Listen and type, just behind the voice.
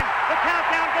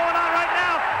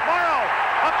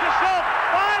Schultz,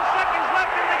 5 seconds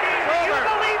left in the game. Do you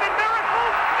believe in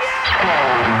miracles? Yes!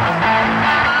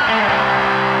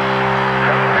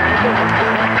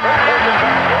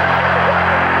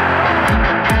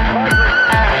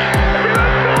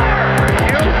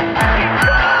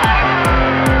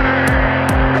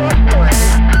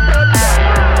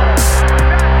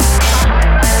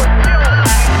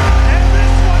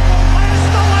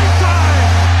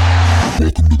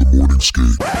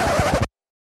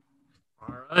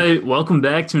 All right, welcome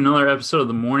back to another episode of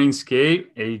the Morning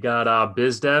Skate. You got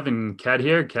BizDev and Kat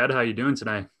here. Kat, how you doing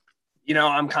today? You know,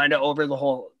 I'm kind of over the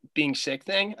whole being sick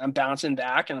thing. I'm bouncing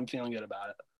back and I'm feeling good about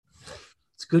it.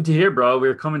 It's good to hear, bro.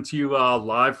 We're coming to you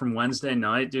live from Wednesday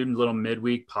night, dude. A little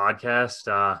midweek podcast.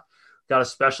 Got a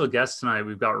special guest tonight.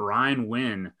 We've got Ryan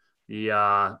Winn, the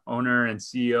owner and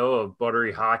CEO of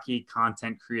Buttery Hockey,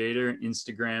 content creator,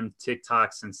 Instagram,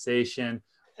 TikTok sensation,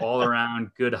 all around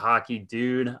good hockey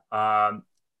dude.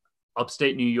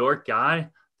 Upstate New York guy. I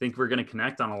think we're going to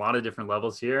connect on a lot of different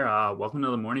levels here. Welcome to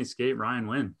the Morning Skate, Ryan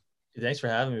Winn. Thanks for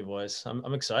having me, boys.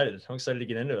 I'm excited. I'm excited to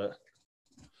get into it.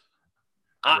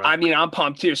 I mean, I'm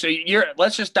pumped too. So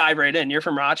let's just dive right in. You're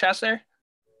from Rochester?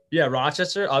 Yeah,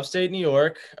 Rochester, upstate New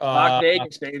York. Rock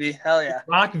Vegas, baby. Hell yeah.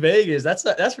 Rock Vegas. That's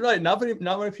right. Not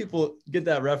many people get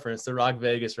that reference, the Rock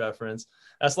Vegas reference.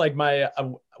 That's like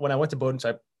when I went to Bowdoin,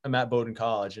 so I'm at Bowdoin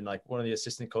College, and like one of the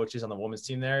assistant coaches on the women's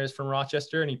team there is from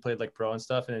Rochester, and he played like pro and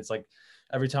stuff. And it's like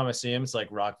every time I see him, it's like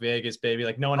Rock Vegas, baby.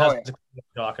 Like no one has what I'm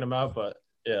talking about, but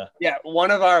yeah. Yeah.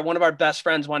 One of our best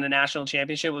friends won a national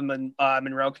championship with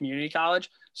Monroe Community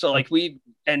College. So like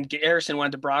and Garrison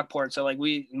went to Brockport. So like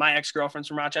my ex-girlfriend's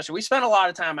from Rochester. We spent a lot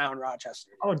of time out in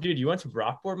Rochester. Oh, dude, you went to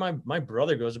Brockport? My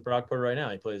brother goes to Brockport right now.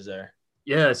 He plays there.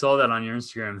 Yeah, I saw that on your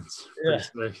Instagram. It's pretty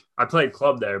sick. I played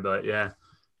club there, but yeah,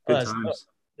 good times.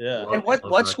 Yeah. And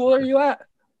what school are you at?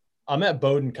 I'm at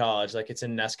Bowdoin College. Like it's a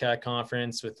NESCAC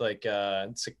conference with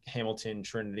it's like Hamilton,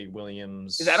 Trinity,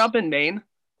 Williams. Is that up in Maine?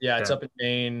 Yeah, it's up in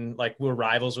Maine. Like we're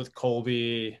rivals with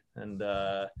Colby, and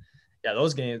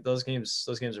those games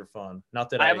are fun. Not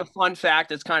that I have a fun fact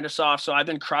that's kind of soft. So I've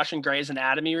been crushing Grey's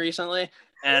Anatomy recently,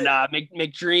 and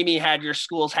McDreamy had your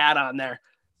school's hat on there.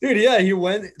 Dude, yeah, he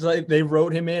went. Like they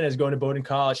wrote him in as going to Bowdoin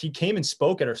College. He came and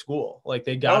spoke at our school. Like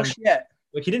they got him. Shit.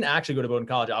 Like he didn't actually go to Bowdoin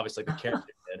College, obviously, like the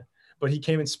character did, but he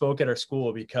came and spoke at our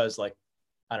school because, like,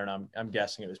 I don't know. I'm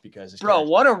guessing it was because. Bro,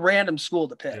 what a random school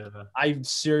to pick. Yeah. I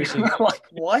seriously like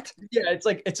what? Yeah,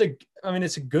 it's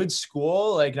a good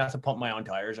school. Like, not to pump my own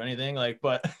tires or anything. Like,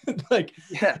 but like,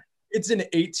 yeah, it's an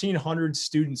 1,800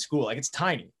 student school. Like, it's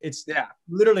tiny. It's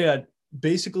literally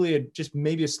basically just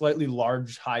maybe a slightly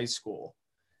large high school.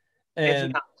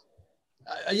 And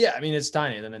I mean, it's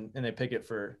tiny. And they pick it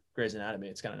for Grey's Anatomy.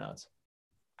 It's kind of nuts.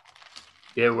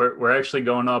 Yeah, we're actually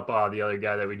going up. The other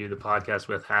guy that we do the podcast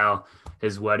with, Hal,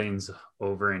 his wedding's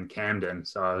over in Camden.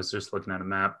 So I was just looking at a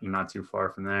map. You're not too far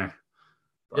from there.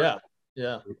 But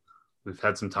yeah. We've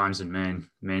had some times in Maine.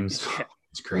 Maine's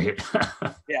it's great.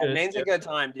 Yeah, Maine's a good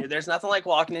time, dude. There's nothing like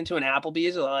walking into an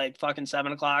Applebee's at like fucking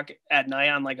 7:00 at night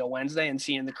on like a Wednesday and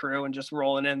seeing the crew and just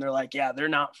rolling in. They're like, yeah, they're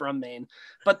not from Maine,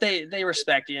 but they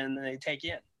respect you and they take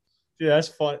you in. Yeah, that's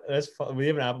fun. That's fun. We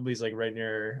have an Applebee's like right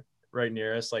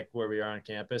near us, like where we are on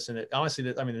campus. And honestly,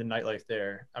 the nightlife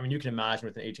there, I mean, you can imagine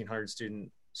with an 1,800 student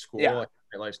school, like,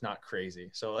 nightlife's not crazy.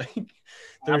 So like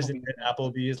Thursday at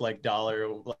Applebee's, like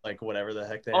 $1, like whatever the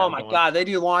heck they have. Oh my God. They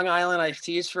do Long Island iced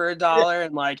teas for $1.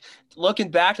 And like looking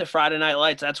back to Friday Night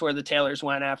Lights, that's where the Taylors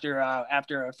went after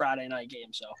a Friday night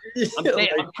game. So I'm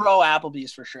pro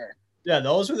Applebee's for sure. Yeah,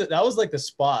 that was like the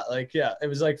spot. Like, yeah, it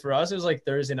was like for us, it was like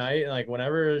Thursday night, and like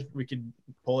whenever we could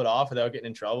pull it off without getting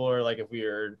in trouble, or like if we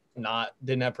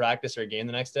didn't have practice or a game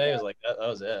the next day, it was like that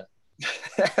was it.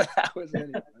 That was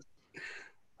it.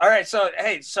 All right,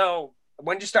 so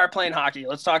when did you start playing hockey?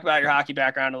 Let's talk about your hockey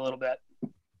background a little bit.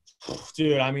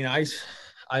 Dude, I mean,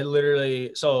 I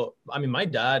literally, my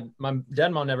dad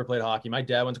and mom never played hockey. My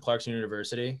dad went to Clarkson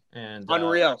University, and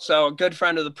unreal. So a good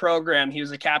friend of the program. He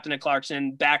was a captain at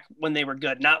Clarkson back when they were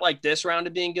good, not like this round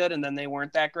of being good. And then they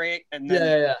weren't that great. And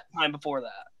then time before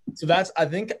that. So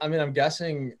I'm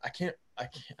guessing I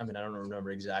don't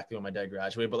remember exactly when my dad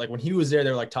graduated, but like when he was there,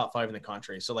 they were like top 5 in the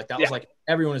country. So like that was like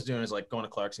everyone was doing is like going to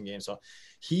Clarkson games. So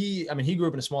he grew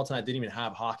up in a small town that didn't even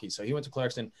have hockey. So he went to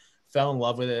Clarkson, fell in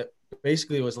love with it.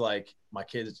 Basically, it was like, my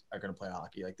kids are going to play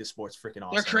hockey. Like, this sport's freaking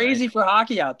awesome. They're crazy for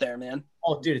hockey out there, man.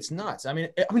 Oh, dude, it's nuts. I mean,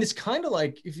 it's kind of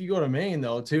like if you go to Maine,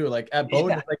 though, too. Like, at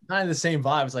Bowdoin, it's like kind of the same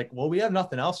vibe. It's like, well, we have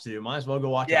nothing else to do. Might as well go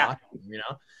watch hockey, you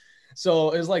know?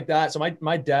 So it was like that. So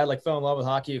my dad, like, fell in love with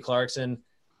hockey at Clarkson.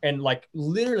 And, like,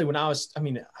 literally when I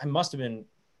must have been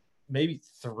maybe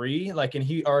 3, like, and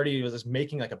he already was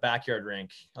making like a backyard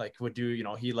rink, like would do,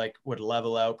 he like would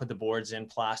level out, put the boards in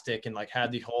plastic, and like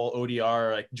had the whole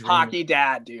ODR like dream. Hockey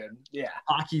dad, dude. Yeah.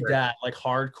 Hockey dad, like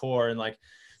hardcore. And like,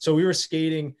 so we were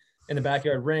skating in the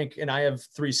backyard rink, and I have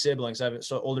 3 siblings. I have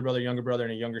older brother, younger brother,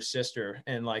 and a younger sister.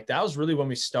 And like, that was really when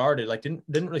we started, like didn't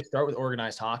really start with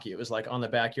organized hockey. It was like on the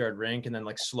backyard rink, and then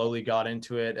like slowly got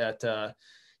into it at, at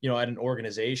an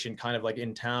organization kind of like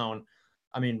in town.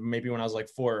 I mean, maybe when I was like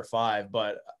 4 or 5,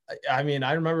 but I mean,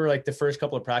 I remember like the first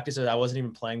couple of practices, I wasn't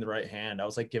even playing the right hand. I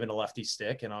was like given a lefty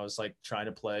stick, and I was like trying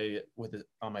to play with it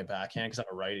on my backhand because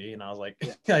I'm a righty. And I was like,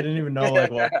 I didn't even know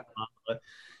like what. But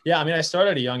yeah, I mean, I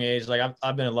started at a young age. Like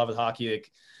I've been in love with hockey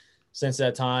like since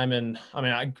that time. And I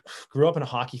mean, I grew up in a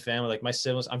hockey family. Like my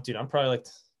siblings, I'm probably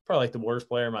like the worst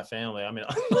player in my family. I mean,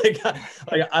 like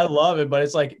I love it, but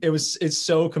it's like it's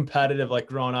so competitive. Like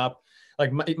growing up.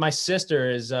 Like my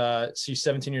sister is she's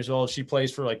 17 years old. She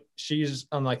plays for she's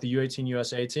on like the U18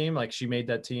 USA team. Like she made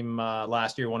that team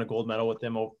last year, won a gold medal with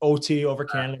them. OT over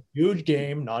Canada, huge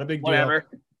game, not a big deal. Whatever.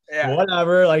 Yeah.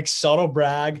 Whatever, like subtle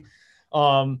brag.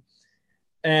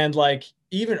 And like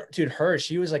even dude,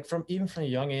 she was like from a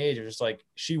young age, it was like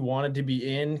she wanted to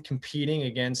be competing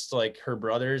against like her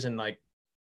brothers, and like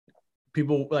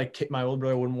people like my old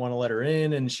brother wouldn't want to let her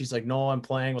in, and she's like, no, I'm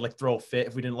playing, would like throw a fit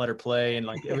if we didn't let her play. And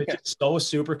like it was just so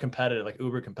super competitive, like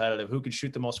uber competitive, who could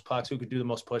shoot the most pucks, who could do the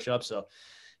most push-ups. So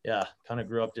yeah, kind of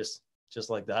grew up just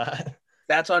like that.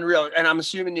 That's unreal. And I'm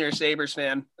assuming you're a Sabres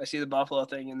fan. I see the Buffalo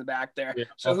thing in the back there. Yeah,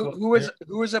 so who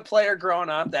was a player growing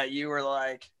up that you were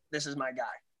like, this is my guy?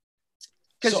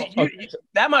 Because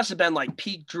that must have been like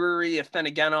peak Drury,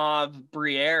 Afinogenov,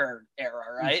 Briere era,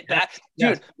 right?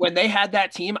 Dude, when they had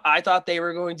that team, I thought they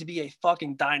were going to be a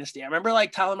fucking dynasty. I remember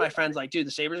like telling my friends, like, dude,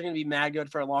 the Sabres are going to be mad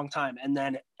good for a long time. And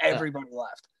then everybody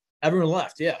left. Everyone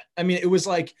left, yeah. I mean, it was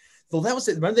like, well, that was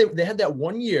it. Remember they had that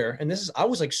one year, and I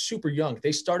was like super young.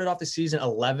 They started off the season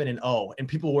 11-0, and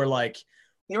people were like,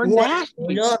 they were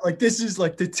nasty. Like this is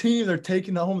like the team, they're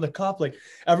taking home the cup. Like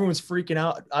everyone's freaking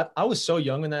out. I was so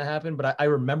young when that happened, but I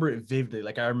remember it vividly.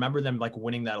 Like I remember them like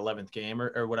winning that 11th game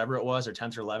or whatever it was, or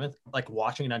 10th or 11th, like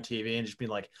watching it on TV and just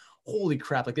being like, holy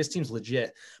crap, like this team's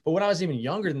legit. But when I was even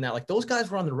younger than that, like those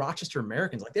guys were on the Rochester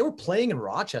Americans. Like they were playing in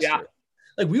Rochester. Yeah.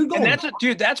 Like we would go.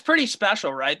 And that's pretty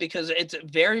special, right? Because it's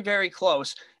very, very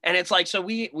close. And it's like, so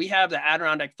we have the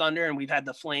Adirondack Thunder, and we've had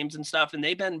the Flames and stuff, and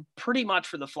they've been pretty much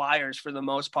for the Flyers for the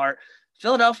most part.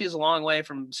 Philadelphia is a long way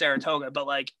from Saratoga, but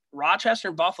like Rochester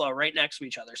and Buffalo are right next to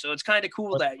each other. So it's kind of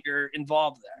cool that you're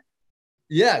involved there.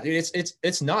 Yeah, dude,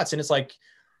 it's nuts. And it's like,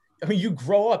 I mean, you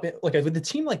grow up like with a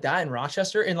team like that in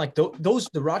Rochester, and like the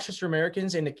Rochester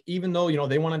Americans, and even though,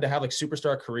 they wanted to have like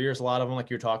superstar careers, a lot of them,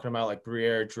 like you're talking about, like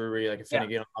Briere, Drury, like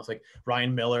Finnegan, like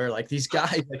Ryan Miller, like these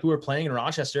guys like who are playing in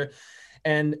Rochester,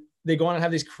 and they go on and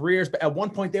have these careers. But at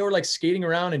one point they were like skating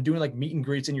around and doing like meet and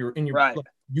greets in your right. like,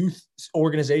 youth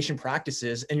organization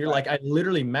practices. And you're right. Like, I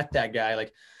literally met that guy.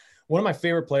 Like one of my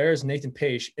favorite players, Nathan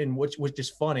Page, and which is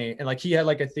funny. And like, he had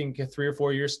like, I think a 3 or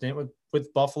 4 year stint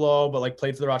with Buffalo, but like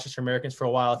played for the Rochester Americans for a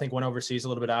while. I think went overseas a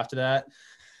little bit after that.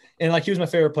 And like, he was my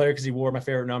favorite player because he wore my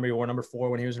favorite number. He wore number 4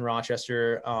 when he was in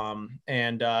Rochester.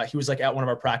 And he was like at one of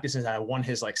our practices, and I won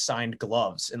his like signed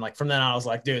gloves. And like, from then on, I was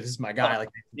like, dude, this is my guy. Like,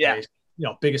 yeah, Page,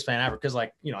 biggest fan ever. Cause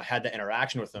like, I had that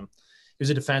interaction with him. He was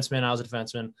a defenseman. I was a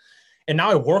defenseman. And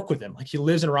now I work with him. Like, he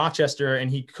lives in Rochester,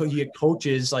 and he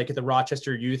coaches like at the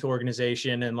Rochester Youth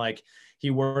Organization, and like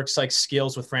he works like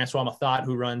skills with Francois Mathot,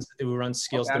 who runs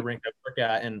skills at the rink I work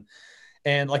at.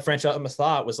 And like Francois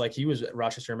Mathot was like, he was a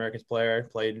Rochester Americans player,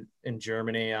 played in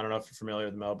Germany. I don't know if you're familiar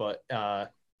with him,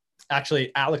 but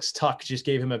actually Alex Tuck just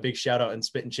gave him a big shout out in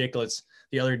Spit and Chicklets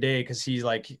the other day, because he's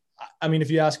like, I mean, if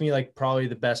you ask me, like probably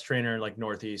the best trainer in like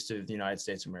Northeast of the United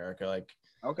States of America. Like,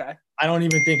 okay, I don't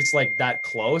even think it's like that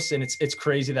close. And it's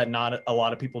crazy that not a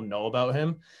lot of people know about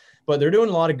him, but they're doing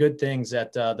a lot of good things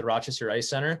at the Rochester Ice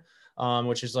Center,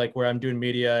 which is like where I'm doing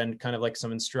media and kind of like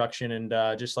some instruction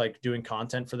and just like doing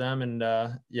content for them.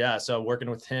 And so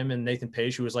working with him and Nathan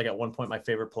Page, who was like at one point my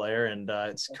favorite player. And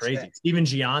it's crazy. Steven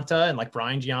Gianta and like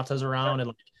Brian Gianta's around. And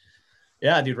like,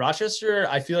 yeah, dude, Rochester,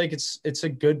 I feel like it's a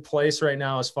good place right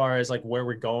now as far as like where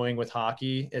we're going with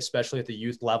hockey, especially at the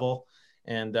youth level.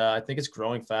 And I think it's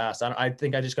growing fast. I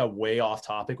think I just got way off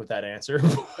topic with that answer.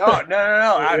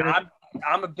 No.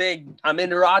 I'm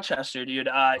into Rochester, dude.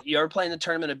 You ever playing the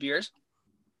Tournament of Beers?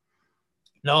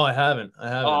 No, I haven't.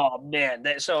 Oh man.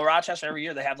 So Rochester, every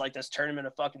year they have like this tournament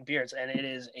of fucking beers, and it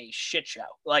is a shit show.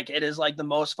 Like, it is like the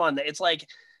most fun. It's like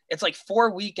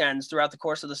 4 weekends throughout the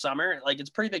course of the summer. Like, it's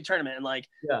a pretty big tournament. And like,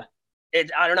 yeah,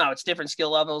 I don't know. It's different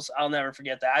skill levels. I'll never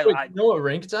forget that. Wait, you know what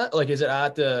rink it's at? Like, is it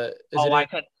at the?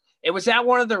 It was at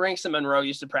one of the rinks that Monroe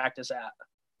used to practice at.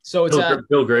 So it's at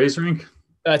Bill Gray's rink.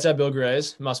 It's at Bill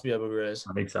Gray's. Must be at Bill Gray's.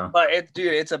 I think so. But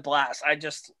it's a blast.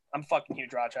 I'm fucking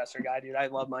huge Rochester guy, dude. I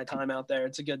love my time out there.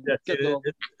 It's a good little.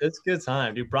 It's a good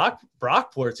time, dude.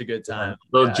 Brockport's a good time.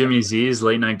 Little Jimmy Z's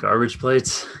late night garbage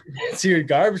plates. Dude,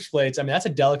 garbage plates. I mean, that's a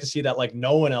delicacy that like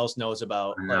no one else knows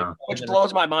about. Like, which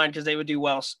blows my mind because they would do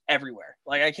well everywhere.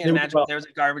 Like I can't imagine if there was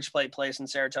a garbage plate place in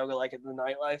Saratoga like in the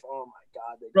nightlife. Oh my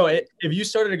god, bro! If you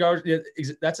started a garbage,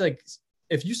 that's like.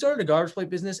 If you started a garbage plate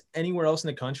business anywhere else in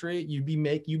the country, you'd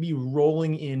be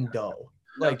rolling in dough.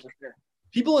 Like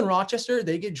people in Rochester,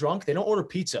 they get drunk. They don't order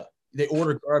pizza. They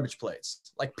order garbage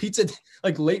plates. Like pizza,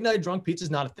 like late night drunk pizza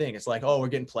is not a thing. It's like, oh, we're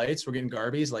getting plates. We're getting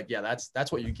garbies. Like, yeah,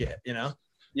 that's what you get, you know?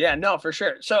 Yeah, no, for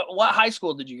sure. So what high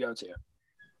school did you go to?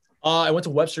 I went to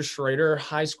Webster Schrader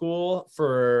High School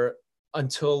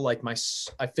until like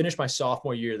I finished my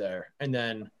sophomore year there. And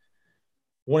then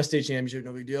won a state championship,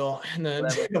 no big deal. And then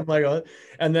oh my god.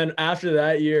 And then after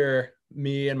that year,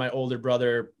 me and my older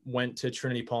brother went to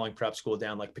Trinity Pauling Prep School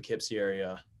down like Poughkeepsie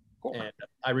area. Cool. And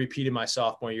I repeated my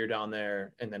sophomore year down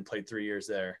there and then played 3 years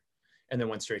there and then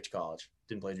went straight to college.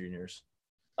 Didn't play juniors.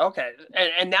 Okay.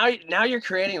 And now you're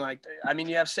creating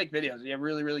you have sick videos. You have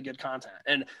really, really good content.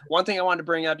 And one thing I wanted to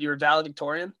bring up, you were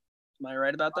valedictorian. Am I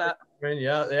right about that?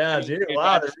 Yeah, dude.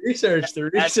 Wow, the research.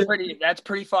 That's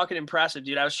pretty fucking impressive,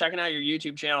 dude. I was checking out your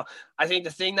YouTube channel. I think the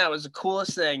thing that was the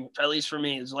coolest thing, at least for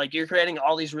me, is like you're creating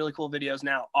all these really cool videos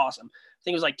now. Awesome. I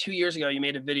think it was like 2 years ago you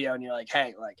made a video and you're like,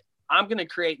 hey, like I'm gonna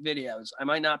create videos. I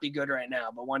might not be good right now,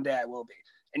 but one day I will be.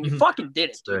 And you fucking did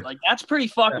it, dude. Like that's pretty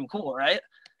fucking cool, right?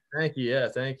 Thank you. Yeah,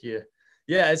 thank you.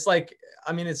 Yeah, it's like,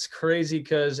 I mean, it's crazy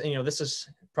because this is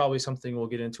probably something we'll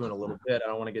get into in a little bit. I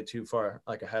don't want to get too far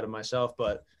like ahead of myself,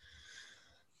 but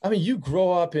I mean, you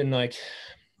grow up in like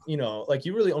you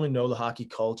really only know the hockey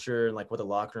culture and like what the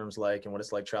locker room's like and what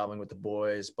it's like traveling with the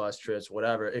boys, bus trips,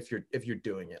 whatever. If you're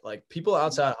doing it, like people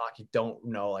outside of hockey don't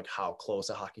know like how close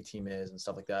a hockey team is and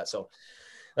stuff like that. So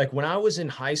like when I was in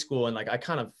high school and like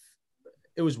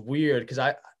it was weird because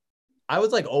I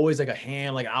was like always like a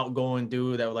ham, like outgoing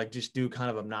dude that would like just do kind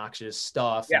of obnoxious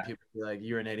stuff. Yeah. And people would be like,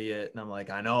 you're an idiot. And I'm like,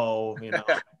 I know,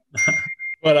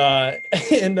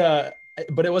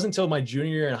 but it wasn't until my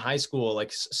junior year in high school,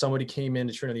 like somebody came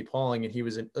into Trinity Pauling and it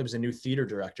was a new theater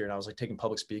director. And I was like taking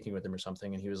public speaking with him or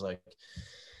something. And he's like,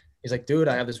 dude,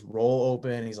 I have this role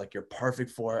open. He's like, you're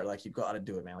perfect for it. Like, you got to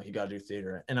do it, man. Like you got to do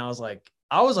theater. And I was like,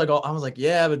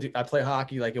 yeah, but dude, I play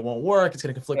hockey. Like it won't work. It's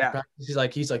going to conflict with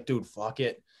practice. He's like, dude, fuck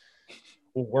it.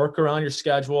 We'll work around your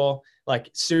schedule. Like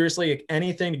seriously,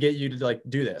 anything to get you to like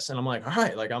do this. And I'm like, all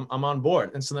right, like I'm on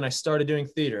board. And so then I started doing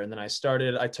theater. And then I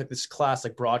took this class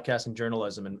like broadcast and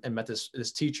journalism and met this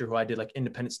teacher who I did like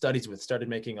independent studies with, started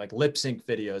making like lip sync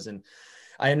videos. And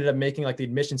I ended up making like the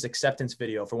admissions acceptance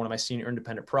video for one of my senior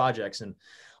independent projects. And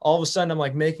all of a sudden I'm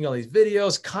like making all these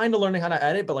videos, kind of learning how to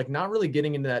edit, but like not really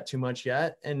getting into that too much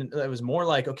yet. And it was more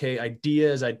like, okay,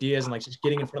 ideas and like just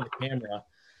getting in front of the camera.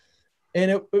 And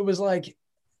it was like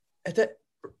at that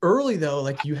early though,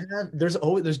 like there's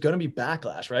going to be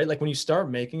backlash, right? Like when you start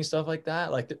making stuff like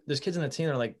that, like there's kids on the team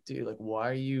that are like, dude, like, why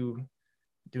are you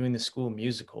doing the school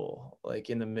musical, like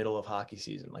in the middle of hockey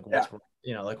season? Like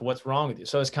what's wrong with you?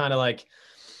 So it's kind of like,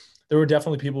 there were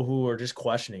definitely people who were just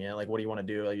questioning it. Like, what do you want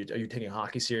to do? Are you taking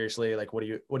hockey seriously? Like, what are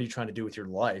you trying to do with your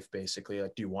life? Basically,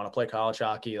 like, do you want to play college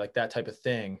hockey? Like that type of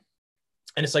thing.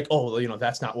 And it's like, oh,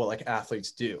 that's not what like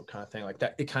athletes do, kind of thing. Like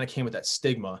that, it kind of came with that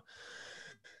stigma.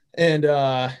 And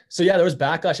so yeah, there was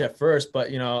backlash at first,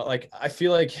 but like I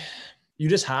feel like you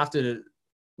just have to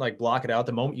like block it out.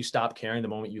 The moment you stop caring, the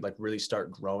moment you like really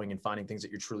start growing and finding things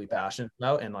that you're truly passionate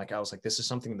about. And like I was like, this is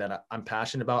something that I'm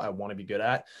passionate about, I want to be good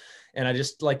at. And I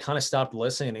just like kind of stopped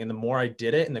listening. And the more I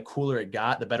did it and the cooler it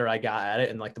got, the better I got at it.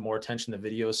 And like the more attention the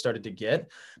videos started to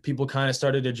get, people kind of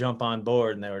started to jump on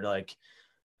board and they were like,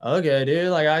 okay,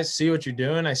 dude, like I see what you're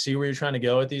doing. I see where you're trying to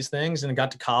go with these things. And I got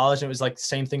to college and it was like the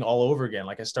same thing all over again.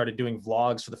 Like I started doing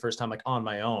vlogs for the first time, like on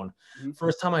my own. Mm-hmm.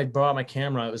 First time I brought out my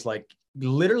camera, it was like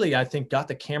literally, I think got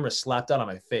the camera slapped out on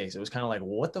my face. It was kind of like,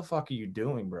 what the fuck are you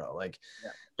doing, bro? Like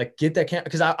get that camera.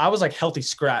 Cause I was like healthy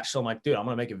scratched. So I'm like, dude, I'm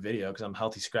going to make a video because I'm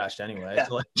healthy scratched anyway. Yeah.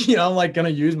 So like, I'm like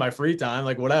going to use my free time,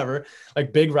 like whatever,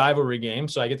 like big rivalry game.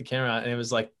 So I get the camera out and it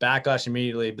was like backlash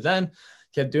immediately. But then,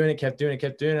 kept doing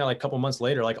it. Like a couple months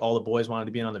later, like all the boys wanted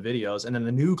to be in on the videos. And then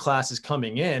the new classes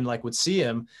coming in, like would see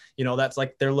him, you know, that's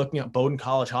like, they're looking at Bowdoin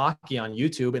College hockey on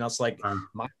YouTube. And it's like,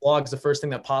 my blog's the first thing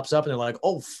that pops up and they're like,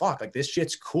 oh fuck, like this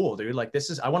shit's cool, dude. Like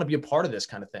I want to be a part of this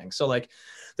kind of thing. So like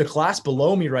the class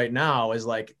below me right now is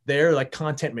like, they're like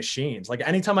content machines. Like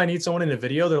anytime I need someone in a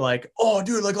video, they're like, oh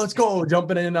dude, like, let's go,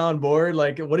 jumping in on board.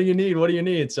 Like, what do you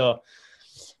need? So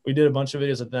we did a bunch of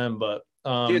videos with them, but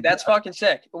dude, that's fucking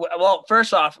sick. Well,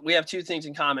 first off, we have two things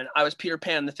in common. I was Peter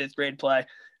Pan in the 5th grade play,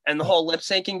 and the whole lip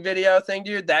syncing video thing,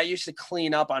 dude, that used to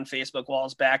clean up on Facebook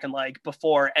walls back in like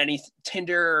before any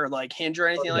Tinder or like Hinge or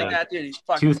anything like that, dude.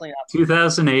 Fucking clean up.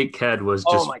 2008 Ked was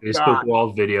just Facebook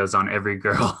wall videos on every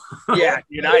girl. Yeah,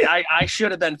 dude, I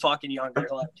should have been fucking younger.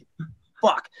 Like,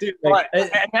 fuck. Dude, like,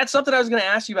 and that's something I was going to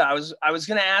ask you about. I was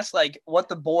going to ask like what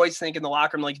the boys think in the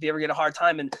locker room, like if you ever get a hard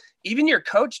time, and even your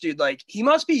coach, dude, like he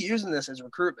must be using this as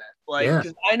recruitment. Like,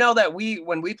 cause I know that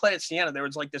when we played at Siena, there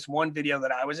was like this one video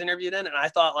that I was interviewed in and I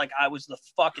thought like I was the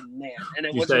fucking man, and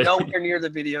it was nowhere near the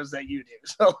videos that you do.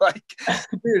 So like,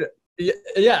 dude,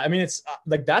 yeah, I mean, it's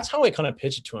like, that's how I kind of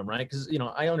pitch it to him, right? Because, you know,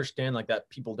 I understand like that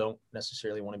people don't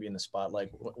necessarily want to be in the spotlight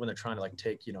when they're trying to like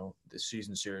take, you know, the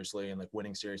season seriously and like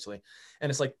winning seriously.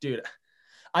 And it's like, dude,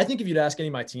 I think if you'd ask any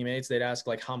of my teammates, they'd ask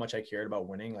like how much I cared about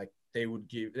winning. Like they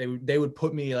would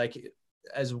put me like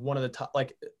as one of the top,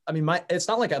 like, I mean, it's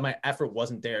not like my effort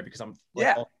wasn't there because I'm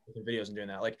like, all videos and doing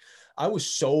that. Like I was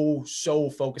so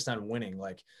focused on winning,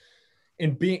 like,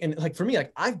 and like for me,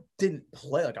 like I didn't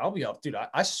play, like I'll be up, dude.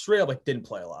 I straight up like didn't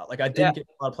play a lot. Like I didn't get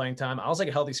a lot of playing time. I was like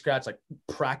a healthy scratch, like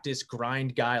practice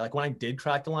grind guy. Like when I did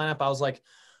crack the lineup, I was like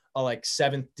a like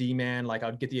 7th D man. Like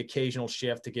I'd get the occasional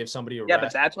shift to give somebody a rest.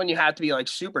 But that's when you have to be like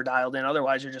super dialed in.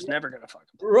 Otherwise, you're just never gonna fucking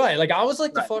play. Right. Like I was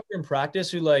like the fucker in practice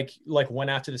who like went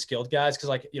after the skilled guys because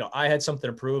like, you know, I had something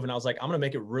to prove and I was like, I'm gonna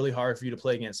make it really hard for you to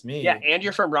play against me. Yeah, and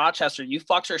you're from Rochester. You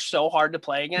fucks are so hard to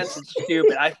play against. It's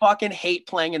stupid. I fucking hate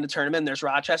playing in the tournament. There's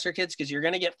Rochester kids because you're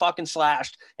gonna get fucking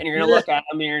slashed and you're gonna look at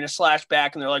them and you're gonna slash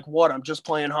back and they're like, "What? I'm just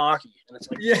playing hockey." And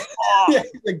it's like,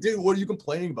 like, dude, what are you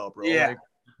complaining about, bro? Yeah. Like,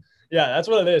 yeah, that's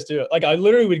what it is too. Like I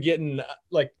literally would get in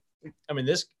like, I mean,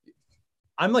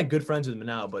 I'm like good friends with him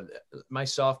now, but my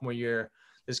sophomore year,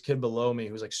 this kid below me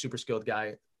who's like super skilled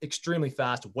guy, extremely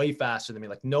fast, way faster than me.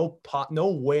 Like no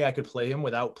way I could play him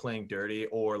without playing dirty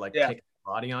or like taking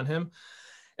body on him.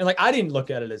 And like, I didn't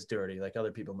look at it as dirty. Like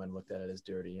other people might have looked at it as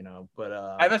dirty, you know, but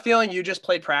I have a feeling you just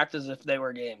played practice if they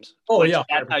were games. Oh yeah.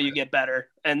 That's how you get better.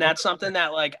 And that's something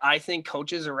that like, I think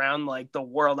coaches around like the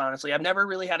world, honestly, I've never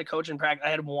really had a coach in practice.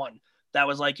 I had one that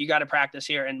was like, you got to practice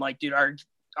here. And like, dude,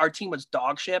 our team was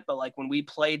dog shit, but like when we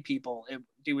played people,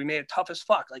 we made it tough as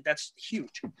fuck. Like that's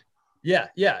huge. Yeah.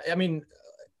 I mean,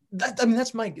 that's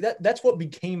what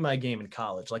became my game in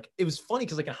college. Like it was funny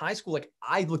because like in high school, like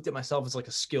I looked at myself as like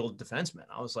a skilled defenseman.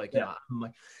 I was like, you know,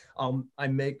 I'm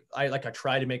like, I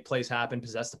try to make plays happen,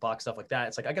 possess the puck, stuff like that.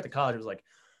 It's like I got to college, it was like,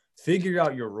 figure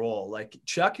out your role, like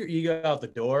chuck your ego out the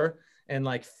door and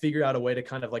like figure out a way to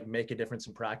kind of like make a difference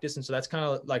in practice. And so that's kind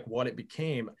of like what it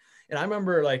became. And I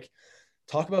remember like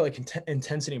talk about like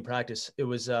intensity in practice. It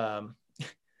was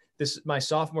my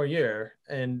sophomore year,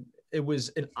 and it was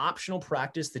an optional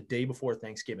practice the day before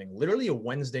Thanksgiving, literally a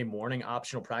Wednesday morning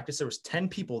optional practice. There was 10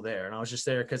 people there and I was just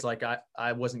there because like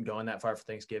I wasn't going that far for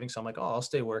Thanksgiving. So I'm like, oh, I'll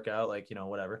stay work out, like, you know,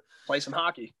 whatever. Play some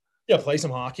hockey. Yeah, play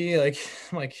some hockey. Like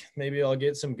maybe I'll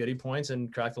get some goodie points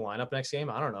and crack the lineup next game.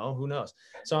 I don't know. Who knows?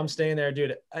 So I'm staying there,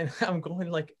 dude. I'm going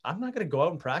like, I'm not going to go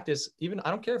out and practice. Even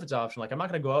I don't care if it's optional. Like I'm not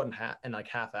going to go out and like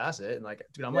half-ass it. And like,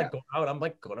 dude, I'm like going out. I'm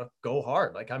like going to go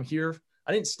hard. Like I'm here.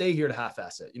 I didn't stay here to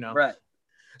half-ass it, you know? Right.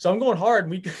 So I'm going hard.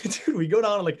 And we go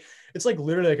down and like, it's like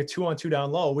literally like a 2-on-2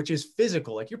 down low, which is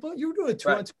physical. Like you're doing a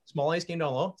 2-on-2 small ice game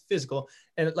down low, it's physical.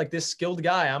 And like this skilled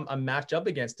guy, I'm matched up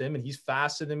against him and he's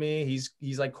faster than me.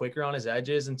 He's like quicker on his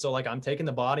edges. And so like, I'm taking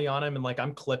the body on him and like,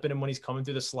 I'm clipping him when he's coming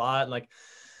through the slot. And like,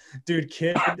 dude,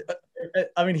 kid,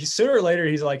 I mean, sooner or later,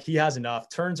 he's like, he has enough,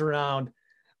 turns around.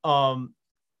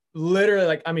 Literally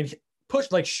like, I mean,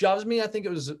 pushed, like shoves me. I think it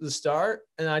was the start,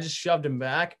 and I just shoved him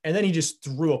back, and then he just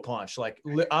threw a punch. Like,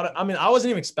 I mean, I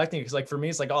wasn't even expecting it because, like, for me,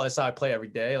 it's like, oh, that's how I play every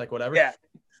day, like whatever. Yeah.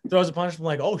 Throws a punch. I'm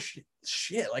like, oh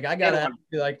shit. Like, I gotta.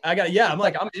 Yeah. I'm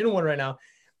like, I'm in one right now.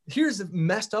 Here's the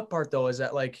messed up part though, is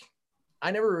that like,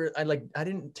 I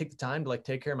didn't take the time to like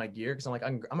take care of my gear because I'm like,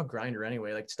 I'm a grinder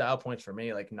anyway. Like style points for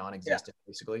me, like non-existent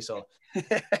basically. So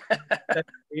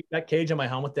that cage on my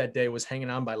helmet that day was hanging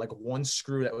on by like one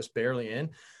screw that was barely in.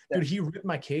 Dude, he ripped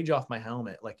my cage off my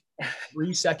helmet like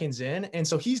 3 seconds in. And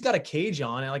so he's got a cage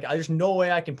on and like, there's no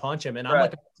way I can punch him. And I'm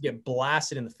like, about to get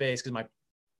blasted in the face because my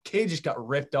cage just got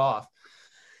ripped off.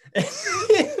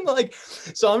 Like,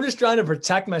 so I'm just trying to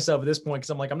protect myself at this point. Cause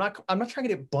I'm like, I'm not trying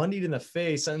to get bundied in the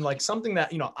face. And like something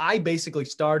that, I basically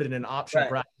started an option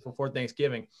practice before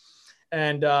Thanksgiving.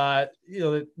 And,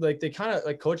 like they kind of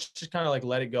like coach just kind of like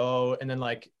let it go. And then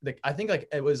like, I think like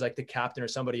it was like the captain or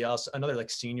somebody else, another like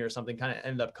senior or something kind of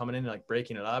ended up coming in and like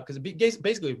breaking it up. Cause it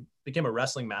basically became a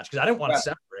wrestling match. Cause I didn't want to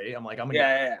separate. I'm like, I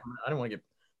didn't want to get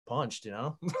punched,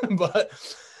 but,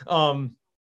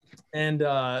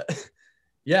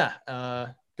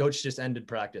 coach just ended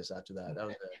practice after that. That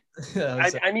was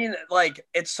it. I mean, like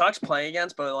it sucks playing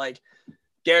against, but like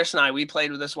Garrus and I, we played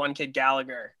with this one kid,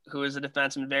 Gallagher, who is a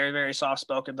defenseman, very, very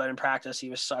soft-spoken, but in practice, he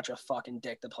was such a fucking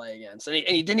dick to play against. And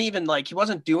he didn't even, like, he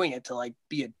wasn't doing it to, like,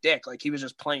 be a dick. Like, he was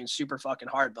just playing super fucking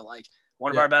hard. But, like,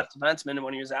 one of our best defensemen, and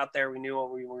when he was out there, we knew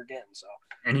what we were getting. So,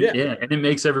 and and it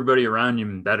makes everybody around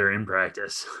you better in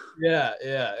practice. Yeah.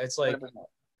 It's like, 100%.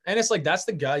 And it's like, that's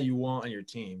the guy you want on your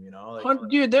team, Like,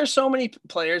 dude, there's so many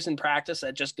players in practice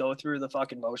that just go through the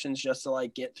fucking motions just to,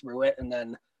 like, get through it and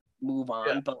then move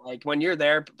on. But like when you're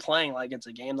there playing like it's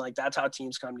a game, like that's how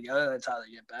teams come together. That's how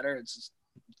they get better. It's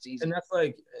easy. And that's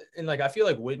like, and like I feel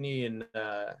like Whitney and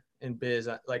Biz,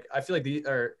 like I feel like the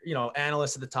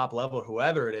analysts at the top level,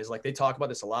 whoever it is, like they talk about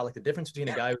this a lot. Like the difference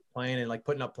between a guy who's playing and like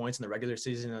putting up points in the regular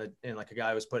season and like a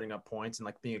guy who's putting up points and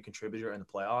like being a contributor in the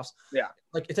playoffs. Yeah,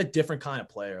 like it's a different kind of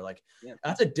player. Like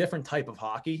that's a different type of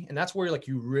hockey, and that's where like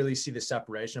you really see the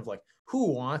separation of like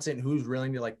who wants it and who's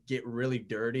willing to like get really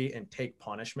dirty and take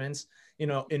punishments.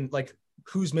 In like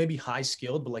who's maybe high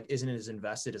skilled but like isn't as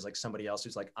invested as like somebody else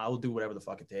who's like I will do whatever the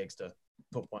fuck it takes to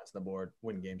put points on the board,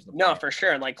 win games. No, for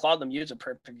sure. And like Claude Lemieux is a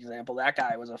perfect example. That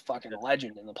guy was a fucking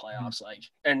legend in the playoffs. Like,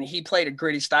 and he played a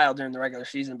gritty style during the regular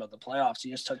season, but the playoffs, he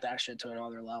just took that shit to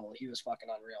another level. He was fucking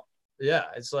unreal. Yeah,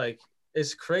 it's like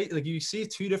it's crazy. Like you see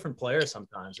two different players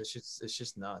sometimes. It's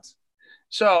just nuts.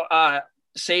 So,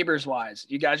 Sabres wise,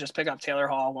 you guys just pick up Taylor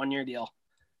Hall, 1-year deal.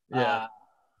 Yeah.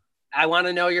 I want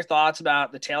to know your thoughts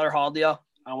about the Taylor Hall deal.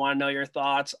 I want to know your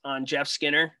thoughts on Jeff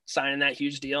Skinner signing that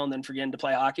huge deal and then forgetting to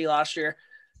play hockey last year.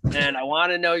 And I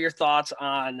want to know your thoughts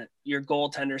on your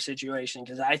goaltender situation.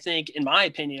 Cause I think, in my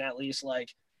opinion, at least,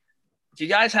 like if you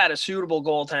guys had a suitable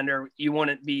goaltender, you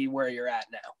wouldn't be where you're at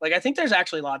now. Like, I think there's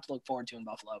actually a lot to look forward to in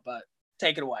Buffalo, but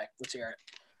take it away. Let's hear it.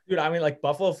 Dude, I mean, like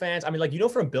Buffalo fans, I mean, like,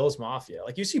 from Bills Mafia,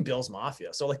 like you see Bills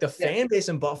Mafia. So like the fan base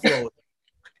in Buffalo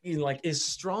is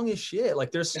strong as shit.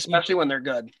 Like there's especially when they're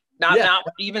good. Not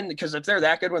even because if they're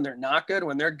that good when they're not good,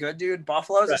 when they're good, dude,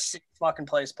 Buffalo's a sick fucking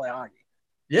place to play hockey.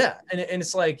 Yeah. And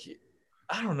it's like,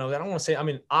 I don't know. I don't want to say, I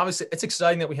mean, obviously it's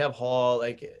exciting that we have Hall.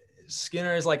 Like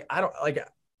Skinner is like, I don't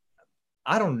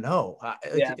know.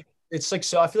 It's like,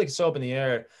 so I feel like it's so up in the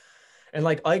air. And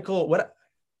like Eichel,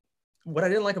 what I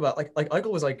didn't like about like Eichel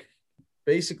was like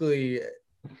basically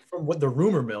from what the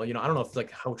rumor mill, I don't know if like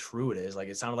how true it is. Like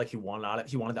it sounded like he wanted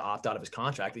to opt out of his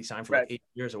contract. He signed for like 8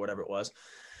 years or whatever it was.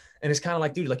 And it's kind of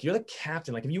like, dude, like you're the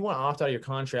captain. Like if you want to opt out of your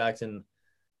contract, and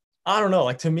I don't know,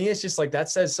 like to me, it's just like that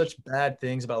says such bad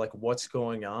things about like what's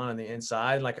going on the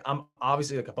inside. Like I'm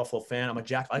obviously like a Buffalo fan. I'm a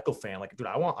Jack Eichel fan. Like, dude,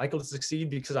 I want Eichel to succeed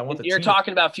because I want the You're team.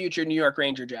 talking about future New York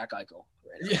Ranger Jack Eichel.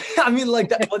 Right? Yeah, I mean like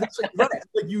that. That's like, right.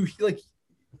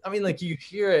 Like you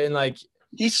hear it and like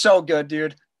he's so good,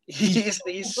 dude. He's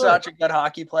such a good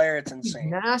hockey player. It's insane.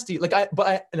 He's nasty. Like I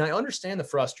understand the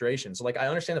frustration. So like I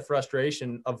understand the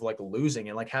frustration of like losing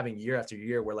and like having year after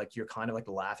year where like you're kind of like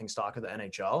the laughing stock of the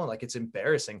NHL and like it's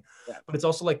embarrassing. Yeah. But it's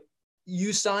also like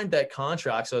you signed that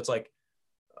contract, so it's like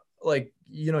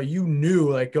you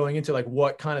knew like going into like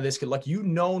what kind of this could like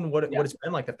known what it's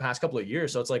been like the past couple of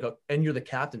years. So it's like and you're the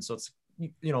captain, so it's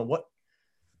what.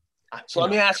 So let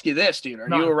me ask you this, dude. Are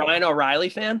you a Ryan O'Reilly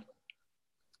fan?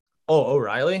 Oh,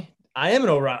 O'Reilly? I am an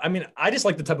O'Reilly. I mean, I just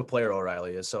like the type of player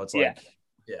O'Reilly is. So it's like,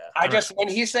 when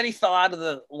he said he fell out of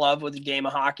the love with the game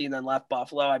of hockey and then left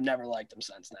Buffalo, I've never liked him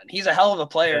since then. He's a hell of a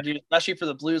player, dude, especially for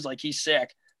the Blues. Like he's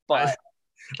sick, but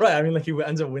right. I mean, like he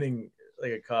ends up winning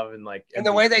like a cup and like. And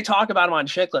the way they talk about him on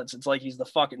Chicklets, it's like he's the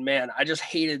fucking man. I just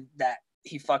hated that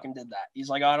he fucking did that. He's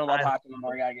like, oh, I don't love hockey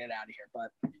anymore. I gotta get out of here.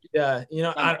 But yeah,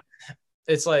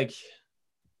 it's like.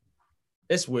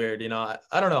 It's weird, I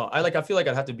don't know. I feel like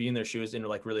I'd have to be in their shoes and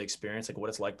like really experience like what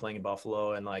it's like playing in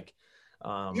Buffalo and like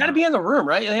you got to be in the room,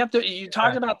 right? You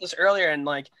talked about this earlier and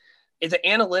like it's an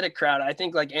analytic crowd. I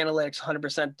think like analytics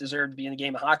 100% deserve to be in the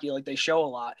game of hockey. Like they show a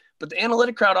lot, but the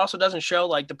analytic crowd also doesn't show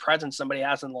like the presence somebody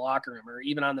has in the locker room or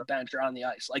even on the bench or on the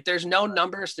ice. Like there's no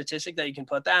number or statistic that you can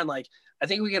put that. And like, I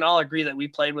think we can all agree that we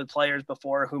played with players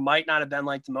before who might not have been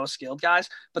like the most skilled guys,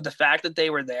 but the fact that they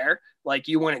were there, like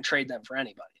you wouldn't trade them for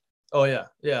anybody. Oh yeah.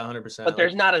 Yeah. 100%. But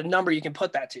there's not a number you can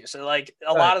put that to. So like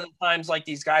a lot of the times, like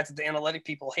these guys that the analytic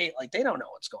people hate, like they don't know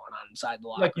what's going on inside the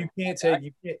locker like room.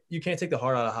 you can't take the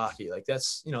heart out of hockey. Like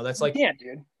that's like, yeah,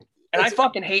 dude. And I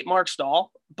fucking hate Mark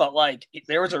Stahl, but like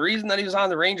there was a reason that he was on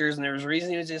the Rangers and there was a reason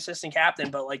he was the assistant captain,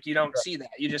 but like you don't see that.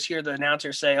 You just hear the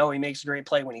announcer say, "Oh, he makes a great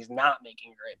play" when he's not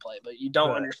making a great play, but you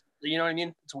don't understand. You know what I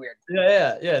mean? It's weird.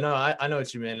 Yeah. No, I know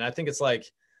what you mean. And I think it's like,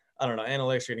 I don't know,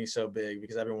 analytics are getting so big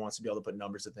because everyone wants to be able to put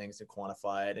numbers to things and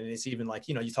quantify it. And it's even like,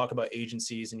 you talk about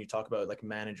agencies and you talk about like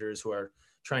managers who are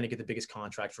trying to get the biggest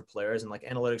contract for players, and like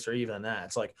analytics are even that.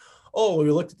 It's like, oh,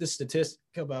 we looked at this statistic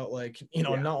about like,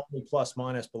 not only plus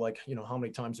minus, but like, how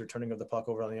many times they're turning of the puck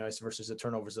over on the ice versus the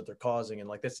turnovers that they're causing. And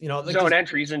like that's, like zone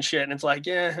entries and shit. And it's like,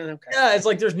 okay. Yeah, it's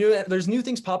like there's new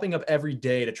things popping up every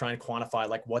day to try and quantify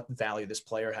like what value this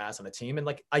player has on a team. And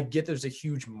like I get there's a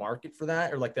huge market for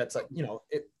that, or like that's like,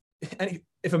 and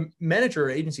if a manager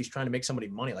or agency is trying to make somebody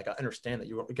money, like I understand that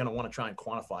you're going to want to try and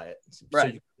quantify it. So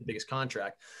you get the biggest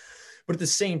contract. But at the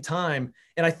same time,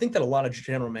 and I think that a lot of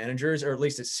general managers, or at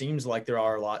least it seems like there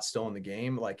are a lot still in the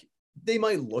game, like they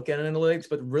might look at analytics,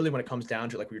 but really when it comes down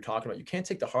to it, like we were talking about, you can't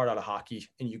take the heart out of hockey,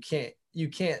 and you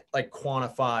can't like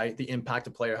quantify the impact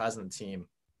a player has on the team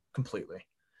completely.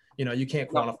 You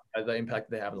can't quantify the impact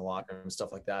they have in the locker room and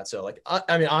stuff like that. So like,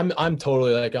 I mean, I'm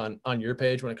totally like on your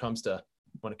page when it comes to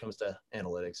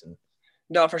analytics. And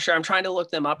no, for sure. I'm trying to look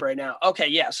them up right now. Okay,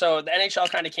 yeah. So the NHL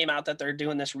kind of came out that they're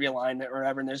doing this realignment or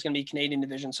whatever, and there's going to be Canadian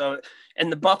division. So in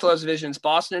the Buffalo's divisions,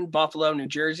 Boston, Buffalo, New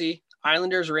Jersey,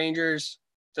 Islanders, Rangers,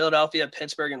 Philadelphia,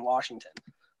 Pittsburgh, and Washington.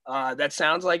 That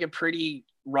sounds like a pretty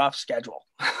rough schedule.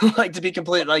 Like to be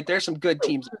complete, like there's some good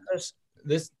teams.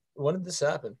 When did this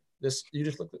happen? You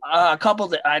just looked at I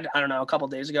don't know, a couple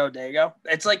days ago, a day ago.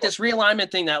 It's like this realignment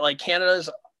thing that like Canada's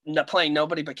not playing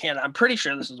nobody but Canada. I'm pretty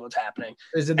sure this is what's happening.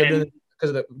 Is it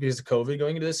because of COVID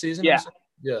going into this season? Yeah.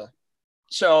 Yeah.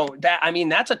 So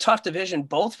that's a tough division,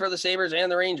 both for the Sabres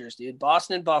and the Rangers, dude.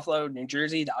 Boston, Buffalo, New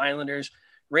Jersey, the Islanders,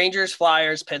 Rangers,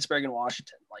 Flyers, Pittsburgh, and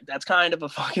Washington. Like that's kind of a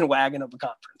fucking wagon of a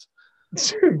conference.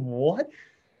 Dude, what?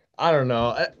 I don't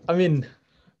know. I mean,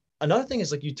 another thing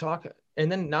is like you talk,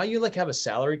 and then now you like have a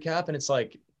salary cap, and it's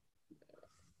like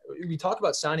we talk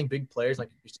about signing big players. Like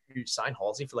you sign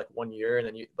Halsey for like 1 year, and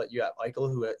then you have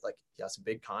Eichel who he has a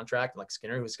big contract, and like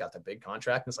Skinner who's got the big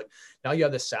contract. And it's like now you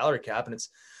have this salary cap, and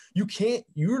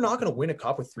you're not going to win a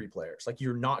cup with 3 players. Like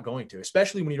you're not going to,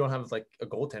 especially when you don't have like a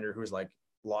goaltender who's like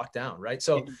locked down, right?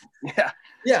 So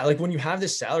yeah, like when you have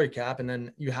this salary cap, and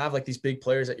then you have like these big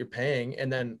players that you're paying,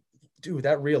 and then dude,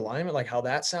 that realignment, like how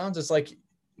that sounds, it's like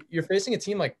you're facing a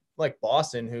team like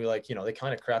Boston, who like, they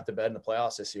kind of crapped the bed in the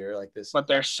playoffs this year, like this. But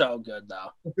they're so good though.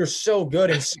 They're so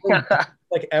good. And so,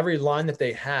 like every line that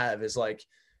they have is like,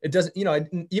 it doesn't,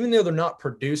 even though they're not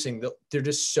producing, they're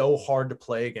just so hard to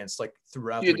play against like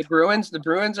throughout. Dude, the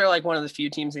Bruins are like one of the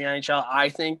few teams in the NHL. I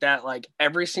think that like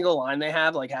every single line they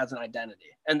have like has an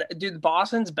identity. And dude,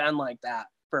 Boston's been like that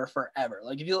for forever.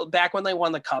 Like if you look back when they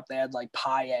won the cup, they had like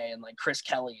Paille and like Chris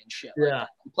Kelly and shit. Yeah.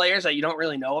 Like players that you don't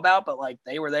really know about, but like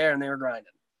they were there and they were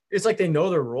grinding. It's like they know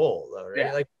their role though, right?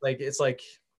 Yeah. Like it's like,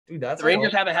 dude, that's the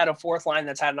Rangers haven't had a fourth line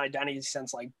that's had an identity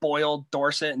since like Boyle,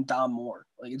 Dorsett, and Dom Moore.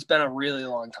 Like it's been a really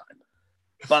long time.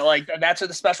 But like that's what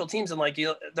the special teams, and like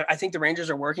I think the Rangers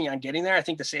are working on getting there. I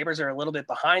think the Sabres are a little bit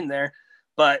behind there,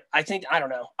 but I don't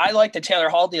know. I like the Taylor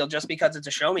Hall deal just because it's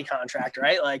a show me contract,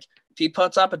 right? Like if he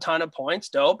puts up a ton of points,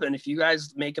 dope. And if you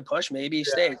guys make a push, maybe he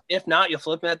stays. If not, you'll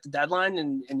flip him at the deadline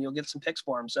and you'll get some picks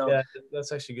for him. So yeah,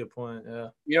 that's actually a good point. Yeah.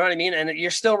 You know what I mean? And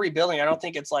you're still rebuilding. I don't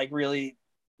think it's like really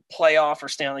playoff or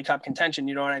Stanley Cup contention.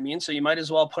 You know what I mean? So you might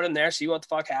as well put him there, see what the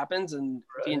fuck happens. And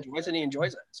if he enjoys it, he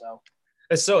enjoys it. So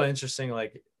it's so interesting.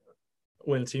 Like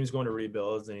when teams go into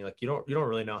rebuilds and you don't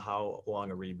really know how long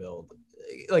a rebuild,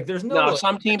 like there's no,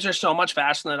 some teams are so much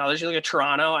faster than others. You look at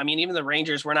Toronto. I mean, even the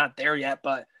Rangers, we're not there yet,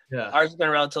 but ours has been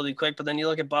relatively quick. But then you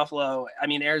look at Buffalo. I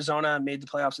mean, Arizona made the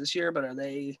playoffs this year, but are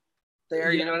they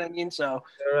there? You know what I mean? So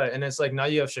right. And it's like now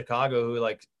you have Chicago who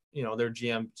like, their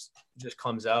GM just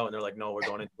comes out and they're like, no, we're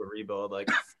going into a rebuild. Like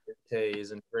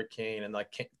Tays and Rick Kane and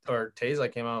like, or Tays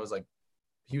like came out and was like,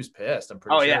 he was pissed. I'm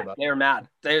pretty sure about they were mad.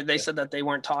 They said that they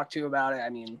weren't talked to about it. I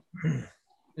mean,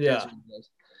 yeah.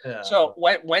 So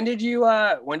when did you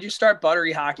start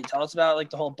Buttery hockey? Tell us about like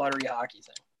the whole Buttery hockey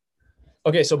thing.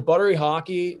 Okay, so Buttery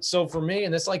hockey. So for me,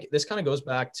 and this kind of goes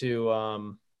back to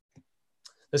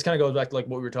like what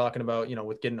we were talking about,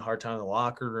 with getting a hard time in the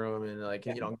locker room and like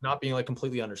not being like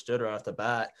completely understood right off the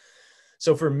bat.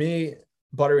 So for me,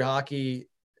 Buttery hockey,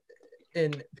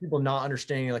 and people not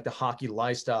understanding like the hockey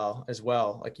lifestyle as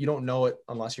well. Like you don't know it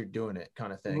unless you're doing it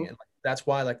kind of thing. Mm-hmm. And like, that's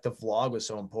why like the vlog was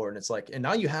so important. It's like, and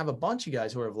now you have a bunch of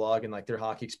guys who are vlogging like their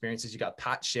hockey experiences. You got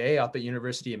Pat Shea up at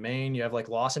University of Maine. You have like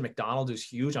Lawson McDonald, who's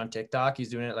huge on TikTok. He's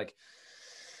doing it like,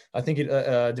 I think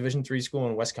a Division III school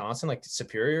in Wisconsin, like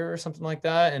Superior or something like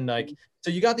that. And like, so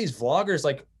you got these vloggers,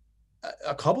 like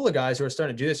a couple of guys who are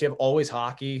starting to do this. You have Always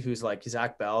Hockey, who's like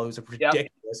Zach Bell, who's a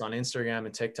ridiculous on Instagram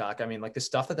and TikTok. I mean, like the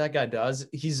stuff that guy does,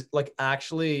 he's like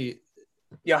actually.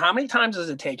 Yeah, how many times does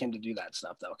it take him to do that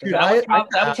stuff though? Dude, that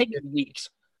would take weeks.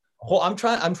 Well, I'm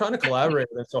trying to collaborate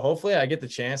with him. So hopefully I get the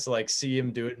chance to like see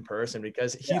him do it in person,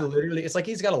 because he literally, it's like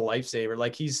he's got a lifesaver.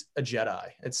 Like he's a Jedi.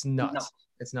 It's nuts. No.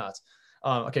 It's nuts.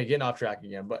 Okay, getting off track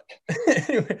again. But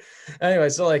anyway,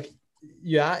 so like,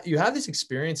 yeah, you have these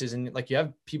experiences, and like you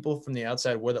have people from the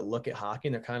outside world that look at hockey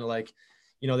and they're kind of like,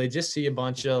 you know, they just see a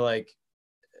bunch of like,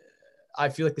 I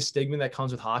feel like the stigma that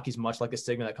comes with hockey is much like the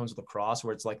stigma that comes with lacrosse,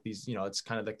 where it's like these, you know, it's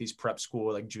kind of like these prep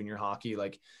school, like junior hockey,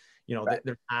 like, you know,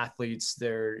 they're athletes,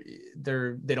 they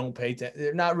don't pay,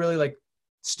 they're not really like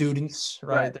students,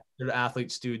 right? They're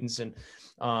athlete students. And,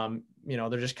 you know,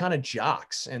 they're just kind of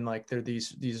jocks, and like, they're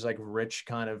these like rich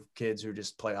kind of kids who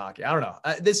just play hockey. I don't know.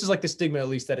 This is like the stigma, at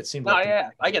least, that it seemed like. Yeah,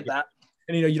 I get that.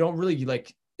 And, you know, you don't really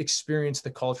like experience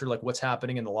the culture, like what's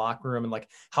happening in the locker room and like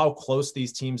how close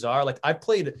these teams are. Like I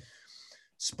played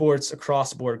sports across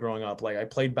the board growing up. Like I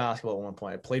played basketball at one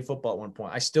point, I played football at one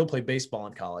point, I still play baseball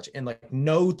in college, and like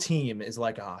no team is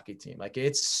like a hockey team. Like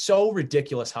it's so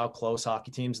ridiculous how close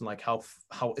hockey teams, and like how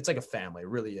it's like a family. It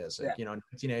really is. Like, you know, in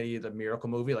 1980, the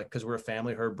Miracle movie, like, because we're a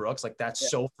family, Herb Brooks, like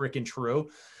that's so freaking true.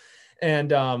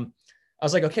 And I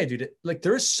was like, okay, dude, like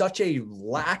there's such a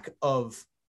lack of,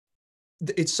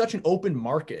 it's such an open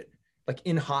market. Like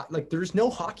like there's no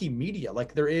hockey media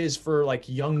like there is for like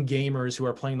young gamers who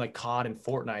are playing like COD and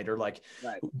Fortnite, or like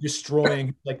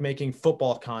destroying, like making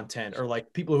football content, or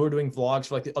like people who are doing vlogs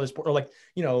for like the other sport, or like,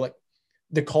 you know, like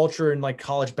the culture in like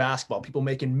college basketball, people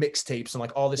making mixtapes and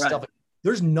like all this stuff. Like,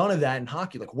 there's none of that in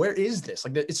hockey. Like, where is this?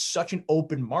 Like, it's such an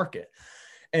open market.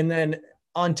 And then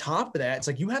on top of that, it's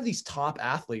like you have these top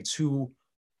athletes who,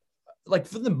 like,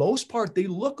 for the most part, they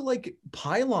look like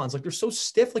pylons. Like, they're so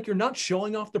stiff. Like, you're not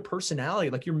showing off their personality.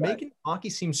 Like, you're making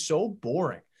hockey seem so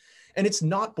boring, and it's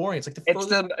not boring. It's like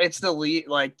it's the lead,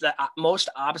 like the most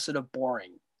opposite of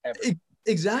boring ever.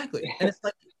 Exactly. And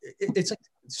it's like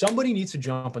somebody needs to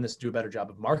jump on this, do a better job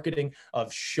of marketing,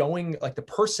 of showing like the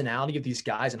personality of these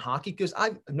guys in hockey. Because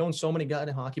I've known so many guys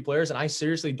in hockey players, and I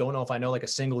seriously don't know if I know like a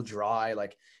single dry,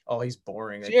 like, oh, he's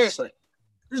boring. Seriously.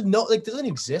 There's no, like, doesn't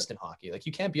exist in hockey. Like,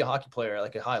 you can't be a hockey player at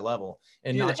like a high level.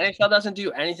 And the NHL doesn't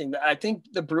do anything. I think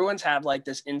the Bruins have like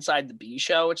this Inside the B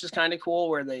show, which is kind of cool,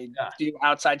 where they do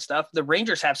outside stuff. The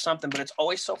Rangers have something, but it's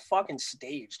always so fucking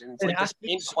staged, and it's like the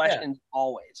same questions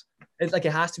always. It's like,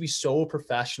 it has to be so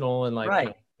professional, and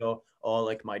like, you know, oh,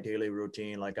 like my daily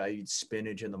routine, like I eat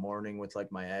spinach in the morning with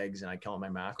like my eggs, and I count my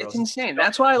macros. It's insane.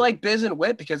 That's why I like Biz and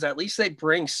Whit, because at least they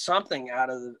bring something out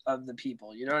of the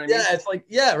people. You know what I mean? Yeah, it's like,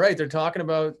 yeah, right. They're talking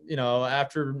about, you know,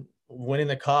 after winning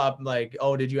the cup, like,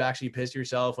 oh, did you actually piss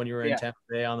yourself when you were in Tampa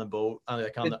Bay on the boat?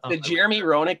 The Jeremy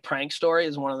Roenick prank story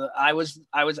is one of the. I was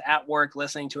at work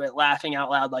listening to it, laughing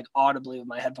out loud, like audibly with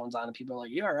my headphones on, and people are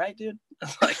like, "You all right, dude?"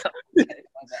 Like,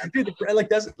 dude, like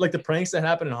that's like the pranks that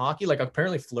happen in hockey. Like,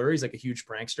 apparently Fleury's like a huge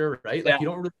prankster, right? Like, you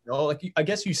don't really know. Like, I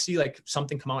guess you see like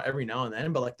something come out every now and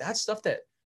then, but like that's stuff that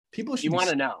people should. You want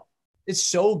to know? It's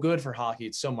so good for hockey.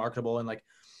 It's so marketable, and like,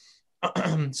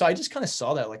 so I just kind of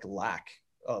saw that like lack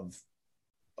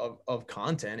of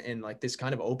content in like this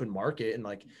kind of open market, and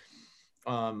like,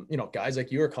 you know, guys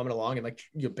like you are coming along, and like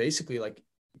you're basically like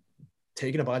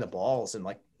taking it by the balls, and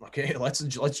like, okay, let's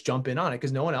jump in on it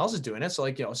because no one else is doing it. So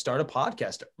like, you know, start a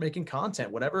podcast, start making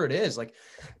content, whatever it is. Like,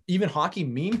 even hockey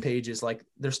meme pages, like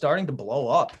they're starting to blow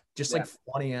up, just like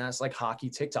funny ass like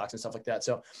hockey TikToks and stuff like that.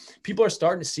 So people are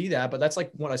starting to see that. But that's like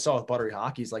what I saw with Buttery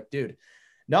Hockey is like, dude,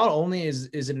 not only is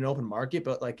it an open market,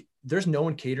 but like there's no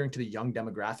one catering to the young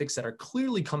demographics that are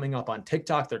clearly coming up on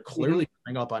TikTok. They're clearly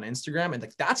coming up on Instagram, and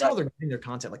like that's how they're getting their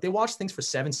content. Like, they watch things for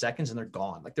 7 seconds and they're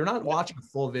gone. Like, they're not watching a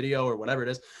full video or whatever it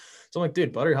is. So I'm like,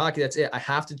 dude, Buttery Hockey, that's it. I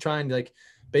have to try and like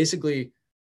basically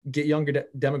get younger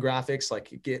demographics,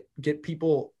 like get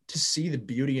people to see the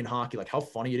beauty in hockey, like how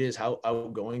funny it is, how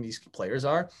outgoing these players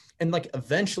are. And like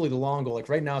eventually the long goal, like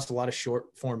right now it's a lot of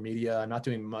short form media. I'm not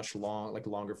doing much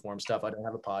longer form stuff. I don't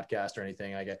have a podcast or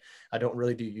anything. I don't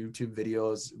really do YouTube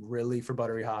videos really for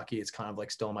Buttery Hockey. It's kind of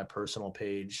like still on my personal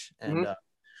page. And,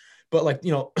 but like,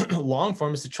 you know, long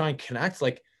form is to try and connect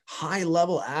like high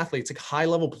level athletes, like high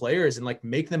level players, and like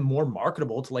make them more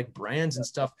marketable to like brands and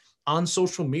stuff on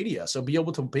social media. So be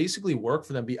able to basically work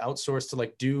for them, be outsourced to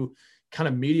like do kind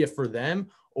of media for them,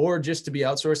 or just to be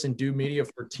outsourced and do media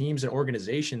for teams and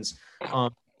organizations,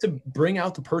 to bring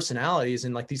out the personalities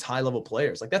and like these high level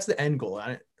players. Like that's the end goal.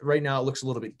 Right now it looks a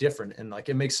little bit different and like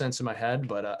it makes sense in my head,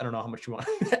 but I don't know how much you want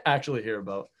to actually hear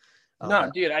about.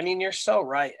 No, dude, I mean, you're so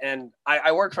right. And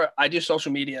I do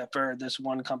social media for this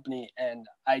one company, and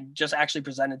I just actually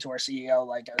presented to our CEO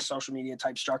like a social media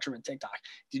type structure with TikTok.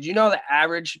 Did you know the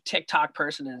average TikTok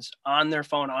person is on their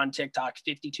phone on TikTok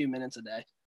 52 minutes a day?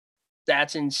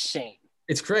 That's insane.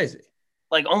 It's crazy.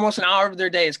 Like almost an hour of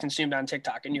their day is consumed on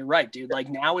TikTok. And you're right, dude. Like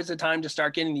now is the time to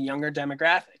start getting the younger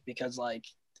demographic, because like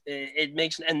it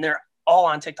makes, and they're all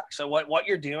on TikTok. So what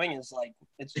you're doing is like,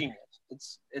 it's genius.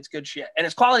 It's good shit. And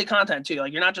it's quality content too.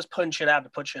 Like you're not just putting shit out to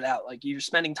put shit out. Like you're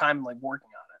spending time like working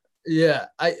on it. Yeah.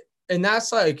 And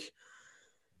that's like,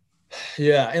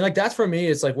 yeah. And like, that's for me,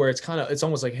 it's like where it's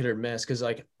almost like hit or miss. Cause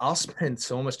like I'll spend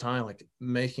so much time like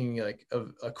making like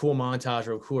a cool montage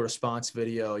or a cool response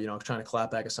video, you know, trying to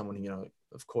clap back at someone, you know,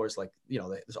 of course, like, you know,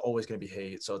 there's always going to be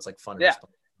hate. So it's like fun to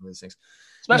respond to these things.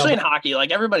 Especially in hockey,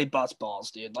 like everybody busts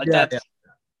balls, dude. Like that's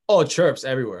Oh, chirps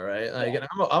everywhere, right? Like, and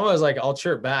I'm always like, I'll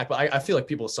chirp back, but I feel like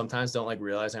people sometimes don't like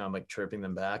realizing I'm like chirping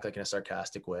them back, like in a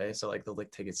sarcastic way. So like they'll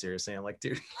like take it seriously. I'm like,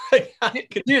 dude, like,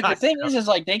 dude, the thing is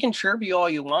like they can chirp you all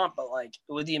you want, but like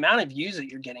with the amount of views that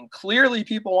you're getting, clearly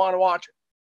people want to watch it.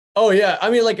 Oh yeah, I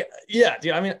mean, like, yeah,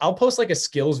 dude. I mean, I'll post like a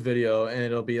skills video, and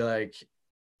it'll be like,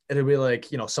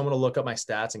 you know, someone will look up my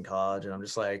stats in college, and I'm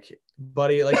just like,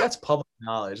 buddy, like that's public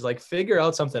knowledge. Like, figure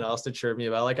out something else to chirp me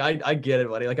about. Like, I get it,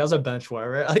 buddy. Like, I was a bench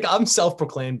warmer. Like, I'm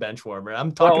self-proclaimed bench warmer.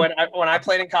 I'm talking. Well, when I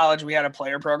played in college, we had a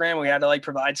player program. We had to like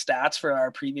provide stats for our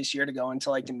previous year to go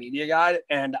into like the media guide,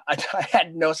 and I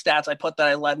had no stats. I put that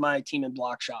I led my team in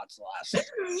block shots last.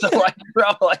 So like,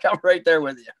 bro, like I'm right there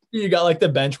with you. You got like the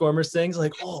bench warmers things,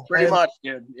 like, oh, pretty much,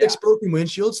 dude. Yeah. 6 broken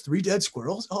windshields, 3 dead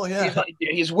squirrels. Oh yeah,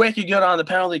 he's wicked good on the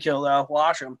penalty kill though.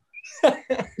 Watch him.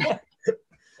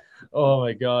 Oh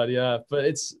my god, yeah. But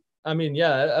it's, I mean,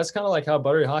 yeah, that's kind of like how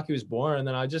Buttery Hockey was born. And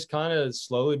then I just kind of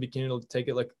slowly began to take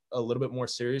it like a little bit more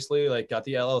seriously, like got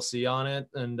the LLC on it,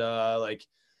 and like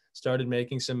started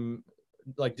making some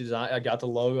like design. I got the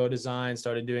logo design,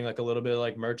 started doing like a little bit of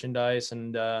like merchandise,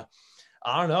 and I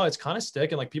don't know, it's kind of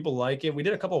sticking. Like people like it. We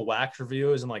did a couple of wax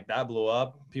reviews and like that blew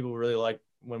up. People really like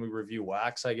when we review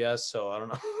wax, I guess. So I don't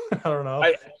know. I don't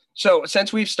know. So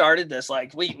since we've started this,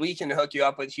 like we can hook you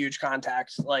up with huge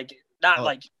contacts, like not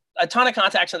like a ton of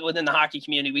contacts within the hockey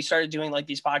community. We started doing like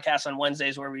these podcasts on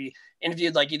Wednesdays where we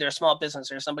interviewed like either a small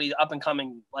business or somebody up and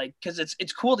coming, like, cause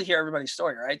it's cool to hear everybody's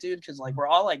story, right, dude? Cause like we're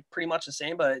all like pretty much the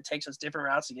same, but it takes us different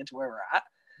routes to get to where we're at.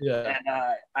 Yeah. And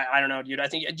I don't know, dude. I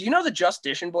think, do you know the Just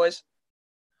Dishing boys?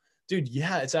 Dude,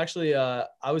 yeah, it's actually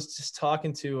I was just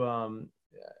talking to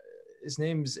his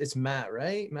name's, it's Matt,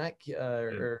 right? Matt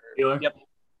Yep.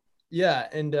 Yeah,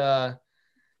 and yeah,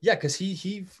 because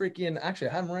he freaking, actually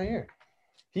I have him right here.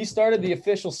 He started the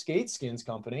official skate skins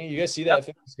company. You guys see that?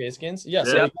 Official skate skins? Yeah,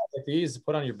 so you got like these to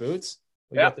put on your boots.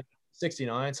 We got the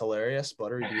 69, it's hilarious,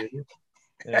 buttery beauty.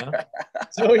 Yeah.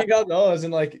 So you got those,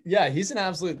 and like, yeah, he's an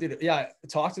absolute dude. Yeah,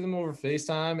 talked to them over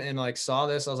FaceTime and like saw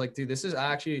this. I was like, dude, this is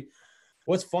actually,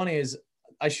 what's funny is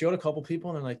I showed a couple people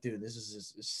and they're like, dude, this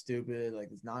is stupid. Like,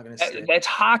 it's not gonna stick. That's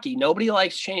hockey. Nobody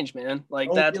likes change, man.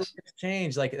 Like that's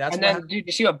change. Like that's. And then, dude,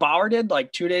 you see what Bauer did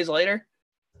like 2 days later?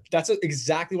 That's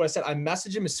exactly what I said. I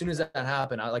messaged him as soon as that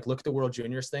happened. I like looked at the World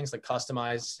Juniors things, like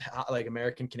customized, like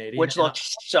American Canadian, which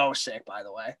looks so sick, by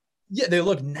the way. Yeah, they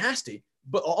look nasty.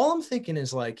 But all I'm thinking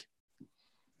is like,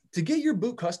 to get your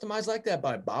boot customized like that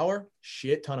by Bauer,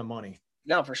 shit ton of money.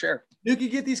 No, for sure. You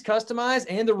could get these customized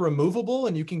and they're removable,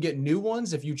 and you can get new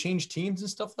ones if you change teams and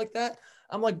stuff like that.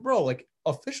 I'm like, bro, like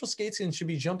official skate skins should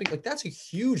be jumping. Like that's a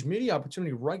huge media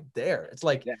opportunity right there. It's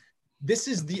like, this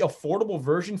is the affordable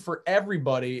version for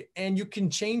everybody, and you can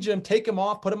change them, take them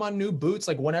off, put them on new boots,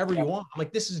 like whenever you want. I'm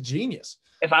like, this is genius.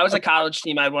 If I was a college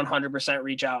team, I'd 100%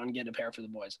 reach out and get a pair for the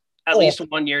boys. At least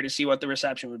 1 year to see what the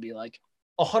reception would be like.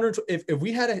 100. If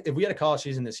we had a college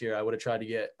season this year, I would have tried to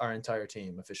get our entire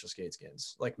team official skate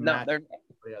skins. Like no,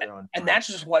 and that's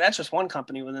just one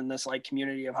company within this like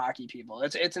community of hockey people.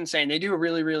 It's insane. They do a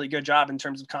really, really good job in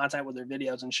terms of content with their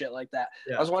videos and shit like that.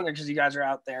 Yeah. I was wondering because you guys are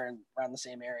out there and around the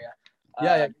same area.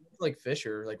 Yeah, like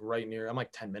Fisher, like right near. I'm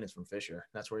like 10 minutes from Fisher.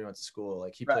 That's where he went to school.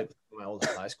 Like he played with my old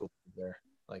high school there,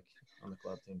 like on the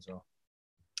club team. So,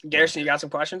 Garrison, you got some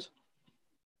questions?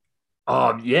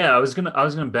 Yeah, I was gonna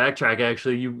backtrack.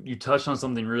 Actually, you touched on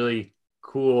something really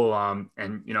cool.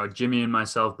 And you know, Jimmy and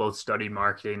myself both studied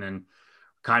marketing and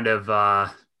kind of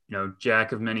you know,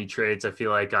 jack of many trades. I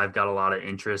feel like I've got a lot of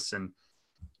interests, and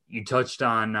you touched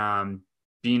on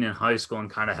being in high school and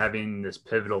kind of having this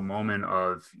pivotal moment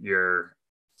of your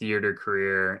theater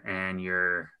career and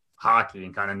your hockey,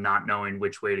 and kind of not knowing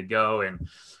which way to go and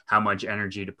how much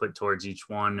energy to put towards each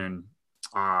one. And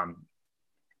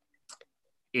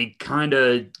it kind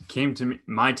of came to me,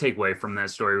 my takeaway from that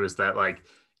story was that like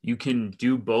you can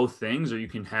do both things, or you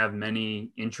can have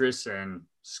many interests and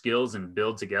skills and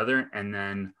build together, and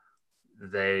then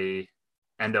they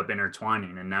end up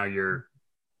intertwining, and now you're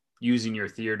using your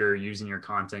theater, using your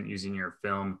content, using your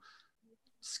film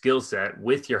skill set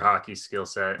with your hockey skill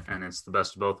set, and it's the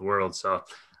best of both worlds. So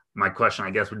my question,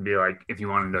 I guess, would be like, if you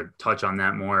wanted to touch on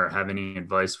that more, or have any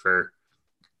advice for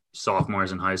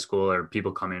sophomores in high school or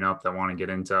people coming up that want to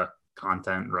get into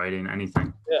content writing,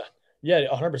 anything. Yeah,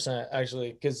 100%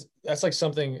 actually, because that's like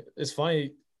something, it's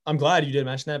funny. I'm glad you did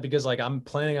mention that, because like I'm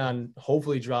planning on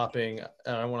hopefully dropping,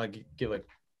 and I want to give like,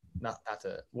 not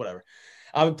to whatever.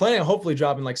 I'm planning on hopefully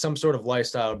dropping like some sort of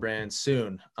lifestyle brand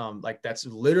soon. Like that's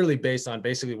literally based on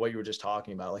basically what you were just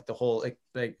talking about, like the whole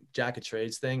like Jack of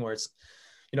Trades thing, where it's,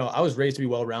 you know, I was raised to be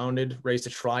well-rounded, raised to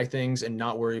try things and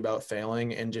not worry about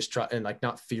failing, and just try, and like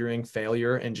not fearing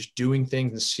failure, and just doing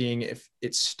things and seeing if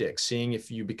it sticks, seeing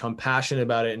if you become passionate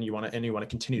about it and you want to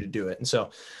continue to do it. And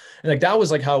so, and like, that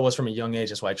was like how it was from a young age.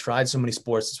 That's why I tried so many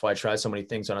sports. That's why I tried so many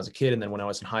things when I was a kid. And then when I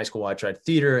was in high school, I tried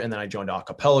theater, and then I joined a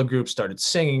cappella groups, started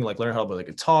singing, like learned how to play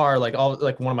the guitar, like all,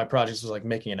 like one of my projects was like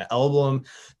making an album.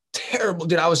 Terrible,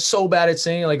 dude. I was so bad at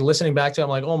singing, like listening back to it, I'm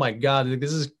like, oh my God,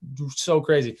 this is so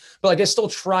crazy. But like, I still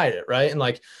tried it. Right. And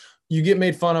like, you get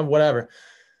made fun of, whatever.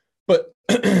 But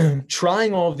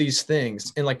trying all of these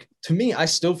things, and like, to me, I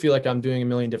still feel like I'm doing a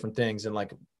million different things. And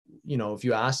like, you know, if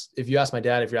you ask my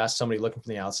dad, if you ask somebody looking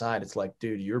from the outside, it's like,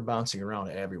 dude, you're bouncing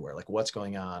around everywhere. Like, what's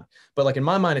going on? But like, in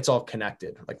my mind, it's all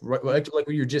connected. Like what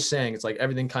you're just saying, it's like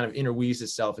everything kind of interweaves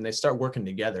itself, and they start working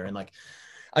together. And like,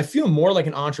 I feel more like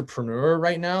an entrepreneur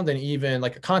right now than even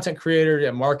like a content creator,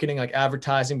 yeah, marketing, like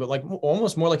advertising, but like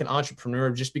almost more like an entrepreneur,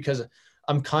 just because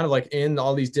I'm kind of like in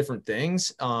all these different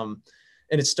things. And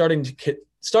it's starting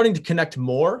to connect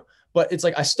more, but it's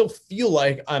like, I still feel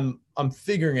like I'm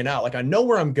figuring it out. Like, I know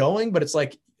where I'm going, but it's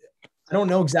like, I don't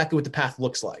know exactly what the path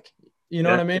looks like. You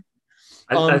know what I mean?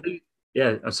 I think,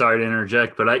 yeah, I'm sorry to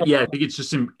interject, but I think it's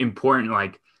just important,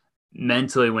 like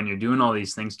mentally, when you're doing all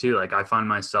these things too. Like, I find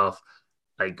myself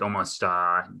like almost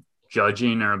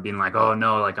judging, or being like, oh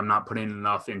no, like I'm not putting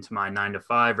enough into my 9 to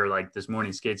 5, or like this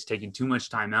morning skate's taking too much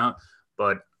time out.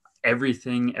 But every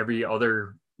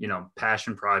other, you know,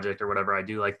 passion project or whatever I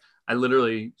do, like I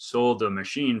literally sold a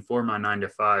machine for my 9 to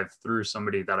 5 through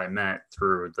somebody that I met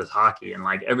through the hockey, and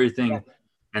like everything.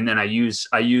 And then I use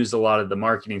a lot of the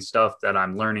marketing stuff that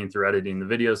I'm learning through editing the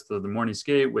videos through the morning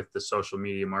skate with the social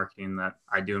media marketing that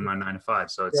I do in my 9 to 5.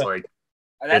 So it's like,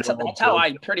 that's how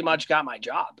I pretty much got my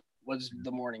job, was the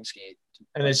morning skate.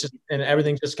 And it's just, and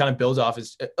everything just kind of builds off.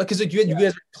 Is because like you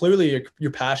guys clearly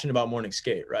you're passionate about morning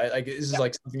skate, right? Like, this is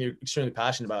like something you're extremely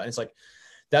passionate about. And it's like,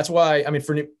 that's why, I mean,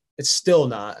 for me, it's still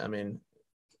not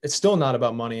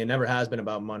about money. It never has been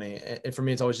about money. And for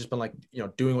me, it's always just been like, you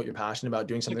know, doing what you're passionate about,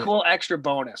 doing something. It's a cool extra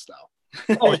bonus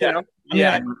though. Oh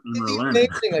yeah.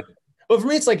 Like, but for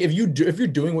me, it's like, if you're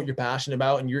doing what you're passionate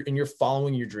about, and you're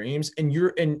following your dreams, and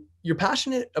you're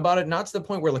passionate about it, not to the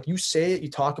point where like you say it, you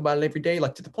talk about it every day,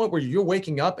 like to the point where you're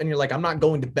waking up and you're like, I'm not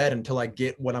going to bed until I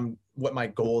get what my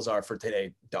goals are for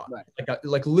today done. Right.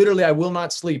 Like literally, I will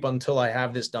not sleep until I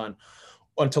have this done,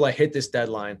 until I hit this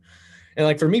deadline. And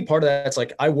like, for me, part of that's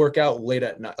like, I work out late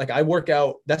at night. Like,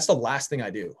 that's the last thing I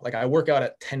do. Like, I work out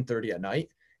at 10:30 at night.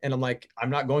 And I'm like,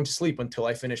 I'm not going to sleep until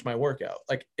I finish my workout.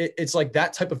 Like, it's like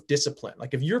that type of discipline.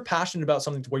 Like, if you're passionate about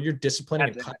something to where you're disciplining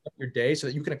and cutting up your day so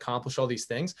that you can accomplish all these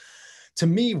things, to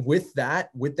me, with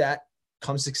that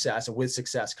comes success, and with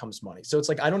success comes money. So it's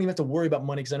like, I don't even have to worry about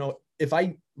money, because I know if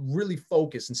I really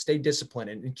focus and stay disciplined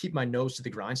and keep my nose to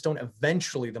the grindstone,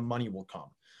 eventually the money will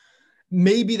come.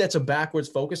 Maybe that's a backwards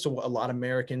focus to what a lot of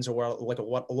Americans, or like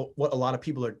what a lot of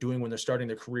people are doing when they're starting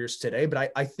their careers today.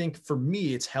 But I think for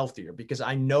me, it's healthier, because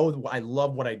I know I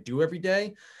love what I do every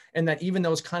day. And that even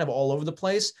though it's kind of all over the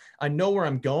place, I know where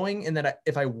I'm going, and that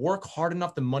if I work hard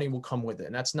enough, the money will come with it.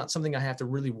 And that's not something I have to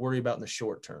really worry about in the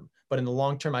short term. But in the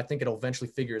long term, I think it'll eventually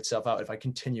figure itself out if I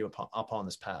continue upon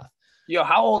this path. Yo,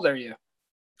 how old are you?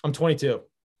 I'm 22.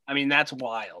 I mean, that's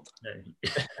wild.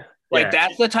 Like,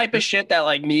 that's the type of shit that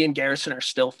like me and Garrison are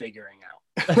still figuring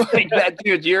out. Like that,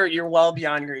 dude, you're well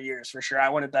beyond your years for sure. I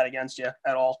wouldn't bet against you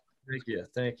at all.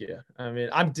 Thank you. I mean,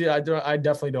 I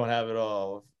definitely don't have it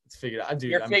all figured out.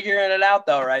 You're figuring it out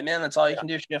though, right, man? That's all you can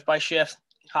do, shift by shift.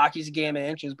 Hockey's a game of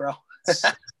inches, bro.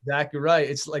 Exactly right.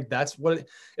 It's like, that's what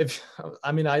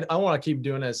I want to keep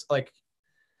doing this. Like,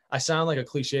 I sound like a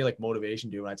cliche, like motivation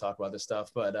dude when I talk about this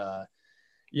stuff, but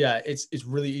yeah, it's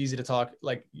really easy to talk.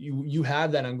 Like you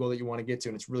have that end goal that you want to get to,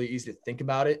 and it's really easy to think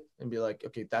about it and be like,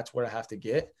 okay, that's what I have to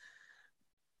get.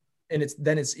 And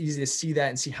it's easy to see that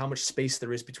and see how much space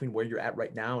there is between where you're at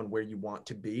right now and where you want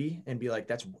to be, and be like,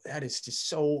 that is just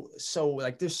so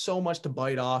like, there's so much to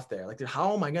bite off there. Like,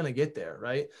 how am I going to get there?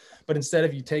 Right. But instead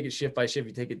of you take it shift by shift,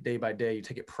 you take it day by day, you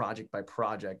take it project by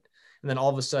project. And then all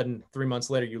of a sudden, 3 months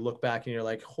later, you look back and you're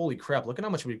like, holy crap, look at how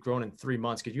much we've grown in 3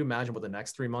 months. Could you imagine what the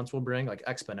next 3 months will bring? Like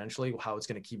exponentially, how it's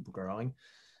going to keep growing.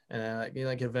 And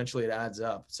like eventually it adds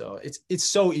up. So it's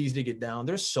so easy to get down.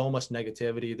 There's so much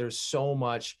negativity. There's so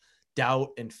much doubt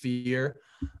and fear.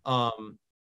 And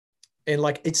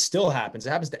like, it still happens. It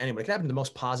happens to anyone. It can happen to the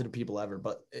most positive people ever,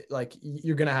 but like,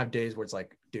 you're going to have days where it's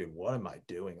like, dude, what am I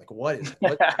doing? Like, what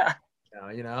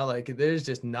you know, like there's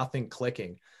just nothing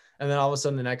clicking. And then all of a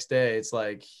sudden the next day it's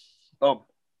like, oh,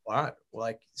 all right, well,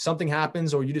 like something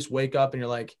happens, or you just wake up and you're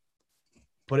like,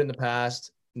 put it in the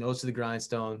past, nose to the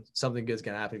grindstone. Something good's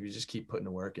going to happen if you just keep putting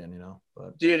the work in, you know.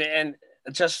 But dude, and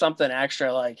just something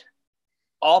extra, like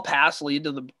all paths lead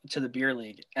to the beer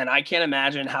league. And I can't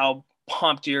imagine how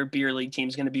pumped your beer league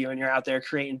team's going to be when you're out there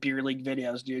creating beer league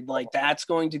videos, dude. Like, that's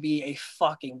going to be a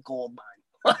fucking gold mine.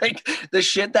 Like, the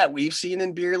shit that we've seen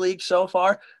in beer league so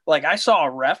far. Like, I saw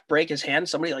a ref break his hand.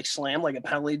 Somebody like slammed like a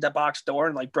penalty box door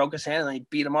and like broke his hand and they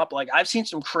beat him up. Like, I've seen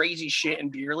some crazy shit in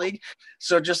beer league.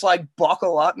 So just like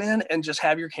buckle up, man, and just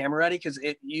have your camera ready, because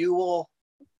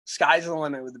sky's the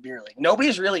limit with the beer league.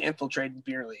 Nobody's really infiltrated the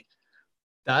beer league.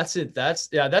 That's it.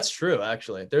 That's true.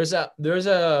 Actually, there's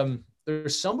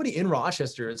somebody in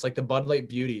Rochester. It's like the Bud Light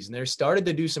Beauties, and they're started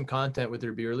to do some content with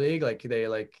their beer league. Like, they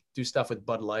like do stuff with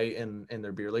Bud Light and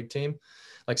their beer league team.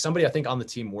 Like, somebody I think on the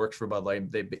team works for Bud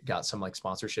Light. They got some like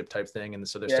sponsorship type thing, and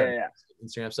so they're starting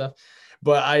Instagram stuff.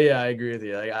 But I agree with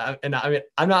you. Like, I mean,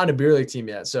 I'm not on a beer league team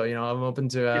yet, so you know, I'm open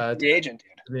to free agent, dude.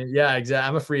 I mean, yeah, exactly.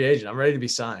 I'm a free agent. I'm ready to be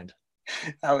signed.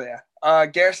 Hell yeah.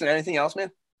 Garrison, anything else,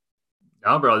 man?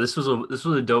 No, bro, this was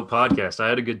a dope podcast. I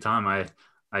had a good time. I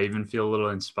even feel a little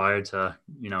inspired to,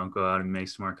 you know, go out and make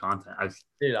some more content.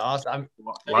 Dude, awesome.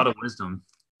 A lot of wisdom.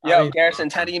 Yo, Garrison,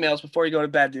 10 emails before you go to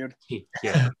bed, dude.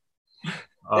 Yeah.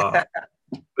 But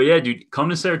yeah, dude, come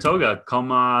to Saratoga.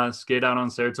 Come skate out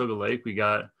on Saratoga Lake. We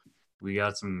got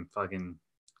some fucking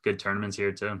good tournaments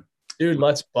here too. Dude,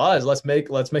 let's buzz. Let's make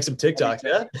some TikToks.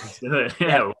 Yeah. Let's do it.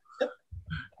 Yeah.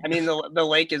 I mean, the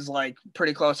lake is like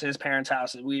pretty close to his parents'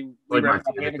 house. We had a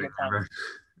good time.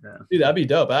 Yeah. Dude, that'd be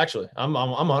dope. Actually, I'm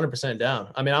 100%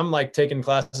 down. I mean, I'm like taking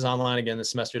classes online again this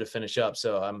semester to finish up.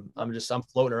 So I'm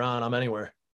floating around. I'm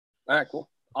anywhere. All right, cool.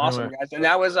 Awesome, guys. And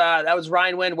that was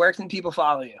Ryan Winn. Where can people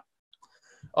follow you?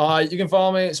 You can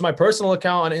follow me. So my personal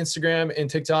account on Instagram and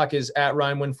TikTok is at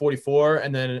RyanWin44.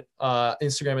 And then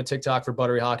Instagram and TikTok for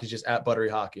Buttery Hockey is just at Buttery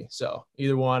Hockey. So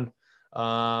either one.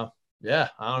 Yeah,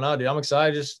 I don't know, dude. I'm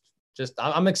excited.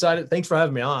 I'm excited. Thanks for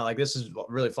having me on. Like, this is a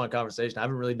really fun conversation. I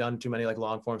haven't really done too many like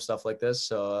long form stuff like this.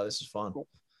 So this is fun. Cool.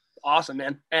 Awesome,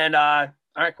 man. And all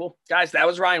right, cool. Guys, that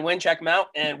was Ryan Winn. Check him out.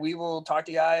 And we will talk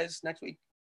to you guys next week.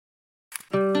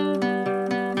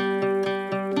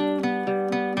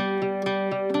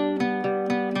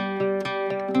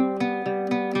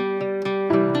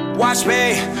 Watch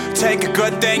me take a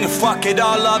good thing and fuck it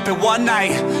all up in one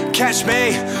night. Catch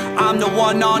me, I'm the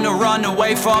one on the run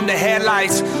away from the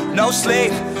headlights. No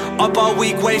sleep, up all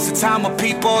week, wasting time with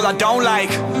people I don't like.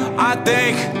 I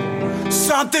think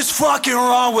something's fucking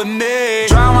wrong with me.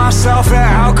 Drown myself in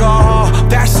alcohol,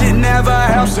 that shit never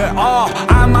helps at all.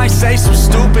 I might say some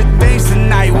stupid things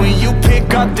tonight when you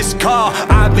pick up this call.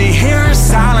 I've been hearing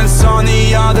silence on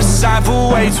the other side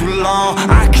for way too long.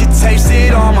 I can taste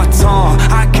it on my tongue,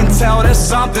 I can tell that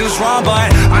something's wrong,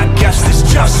 but I guess it's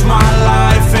just my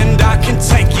life, and I can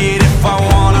take it if I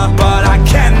wanna, but I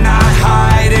cannot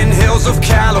hide in hills of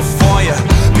California,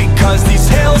 because these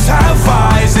hills have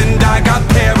eyes and I got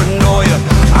paranoia.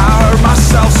 I hurt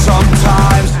myself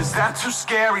sometimes, is that too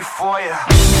scary for you?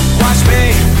 Watch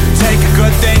me take a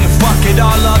good thing and fuck it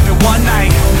all up in one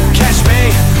night. Catch me,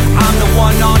 I'm the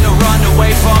one on the run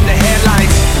away from the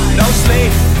headlights. No sleep,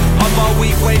 up all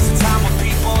week wasting